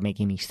back are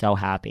making me so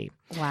happy.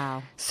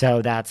 Wow.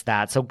 So that's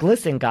that. So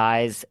listen,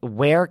 guys,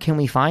 where can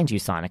we find you,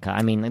 Sonica?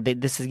 I mean,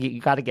 this is you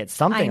got to get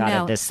something I know.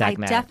 out of this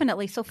segment. I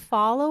definitely. So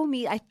follow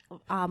me.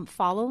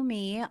 Follow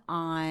me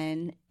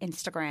on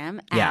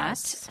Instagram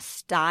Yes. at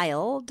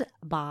Styled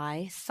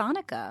by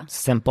Sonica.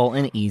 Simple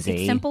and easy.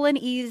 It's simple and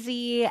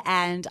easy,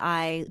 and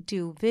I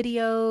do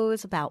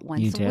videos about You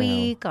once do. a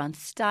week on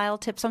style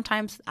tips.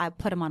 Sometimes I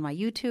put them on my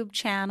YouTube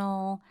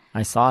channel.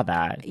 I saw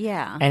that.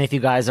 Yeah. And if you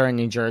guys are in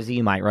New Jersey,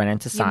 you might run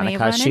into You may Sonica.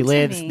 run She into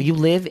lives. me. You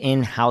live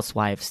in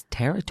Housewives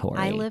territory.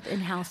 I live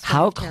in Housewife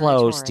How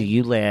close do territory.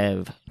 you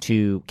live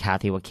to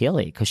Kathy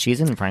Wakili? Because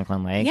she's in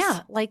Franklin Lakes.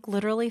 Yeah,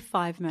 literally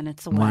 5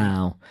 minutes away.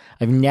 Wow.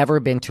 I've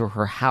never been to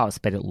her house,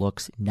 but it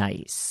looks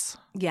nice.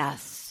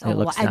 Yes. It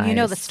looks and you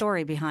know the nice.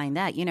 story behind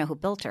that. You know who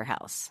built her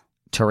house.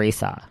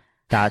 Teresa.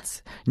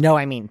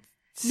 I mean,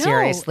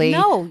 seriously?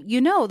 No, you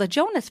know the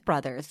Jonas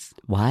Brothers.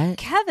 What?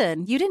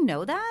 Kevin, you didn't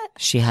know that?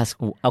 She has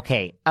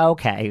okay.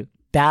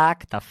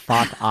 Back the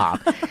fuck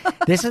up.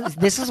 This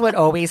is what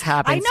always I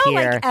happens know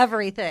here.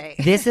 everything.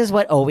 This is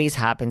what always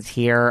happens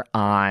here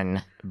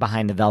on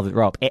Behind the Velvet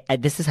Rope.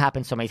 This has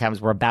happened so many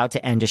times. We're about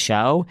to end a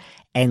show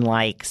and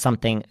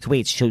something.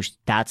 Wait, so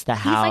that's the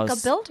house. He's like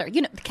a builder.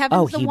 You know,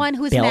 Kevin's the he one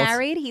who's built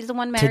married. He's the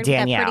one to married with that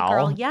Danielle. pretty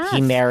girl.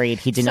 Yes.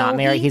 He did not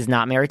marry. He's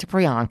not married to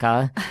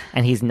Priyanka,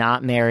 and he's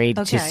not married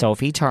Okay. to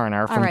Sophie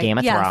Turner from All right, Game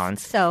of yes.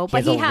 Thrones. So, he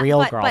but has a real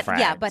but,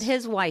 girlfriend. But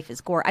his wife is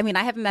gorgeous. I mean,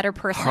 I haven't met her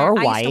personally. Her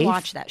I used to wife?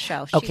 watch that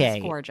show. She's Okay.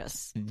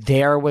 gorgeous.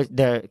 There was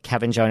the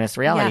Kevin Jonas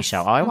reality Yes.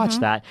 show. Oh, I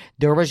watched that.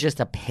 There was just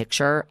a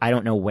picture. I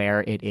don't know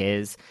where it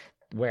is,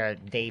 where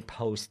they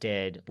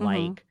posted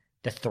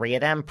the three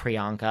of them,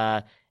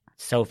 Priyanka,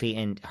 Sophie,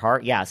 and her.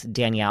 Yes,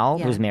 Danielle,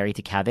 Yeah. who's married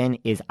to Kevin,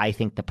 is I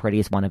think the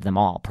prettiest one of them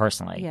all,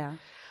 personally. Yeah.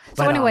 So,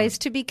 But, anyways,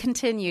 to be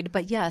continued.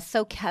 But yes,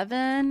 so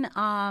Kevin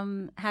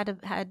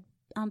had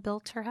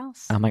built her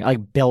house. Oh my!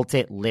 Like built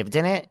it, lived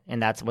in it,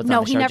 and that's what's on No,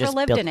 the he show. never Just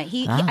lived built- in it.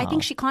 I Oh.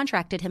 think she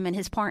contracted him and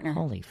his partner.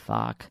 Holy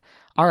fuck!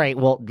 All right,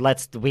 well,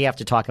 we have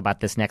to talk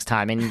about this next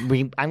time,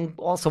 and I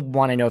also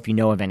want to know if you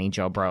know of any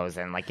Joe Bros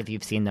and like if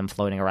you've seen them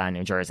floating around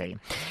New Jersey.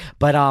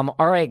 But all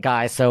right,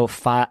 guys. So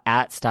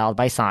at Styled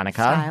by Sonica.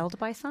 Styled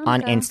by Sonica.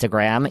 On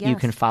Instagram. You Yes.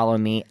 can follow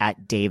me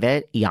at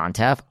David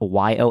Yontef,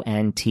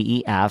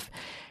 YONTEF.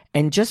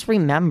 And just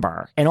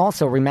remember, and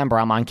also remember,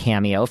 I'm on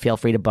Cameo. Feel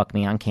free to book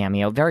me on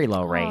Cameo. Very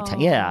low rate. Oh.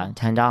 Yeah,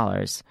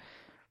 $10.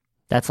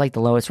 That's like the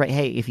lowest rate.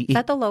 Hey, if you... Is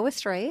that the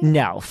lowest rate?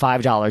 No,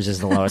 $5 is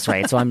the lowest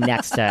rate. So I'm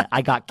next to,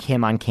 I got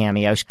Kim on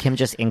Cameo. Kim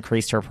just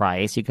increased her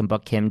price. You can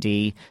book Kim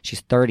D.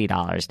 She's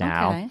 $30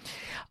 now. Okay.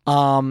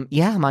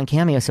 Yeah, I'm on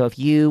Cameo. So if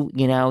you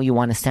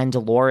want to send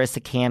Dolores a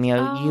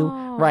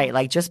Cameo,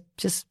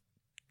 just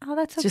Oh,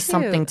 that's so just cute.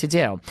 something to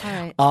do. All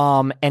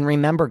right. And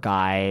remember,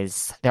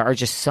 guys, there are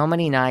just so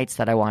many nights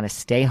that I want to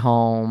stay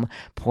home,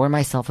 pour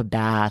myself a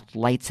bath,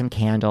 light some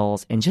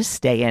candles, and just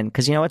stay in.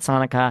 Because you know what,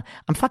 Sonica?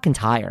 I'm fucking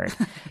tired.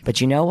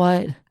 But you know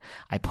what?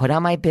 I put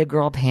on my big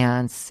girl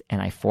pants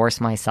and I force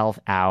myself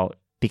out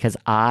because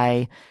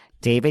I,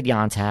 David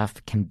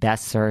Yontef, can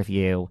best serve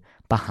you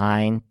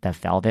behind the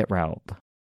velvet rope.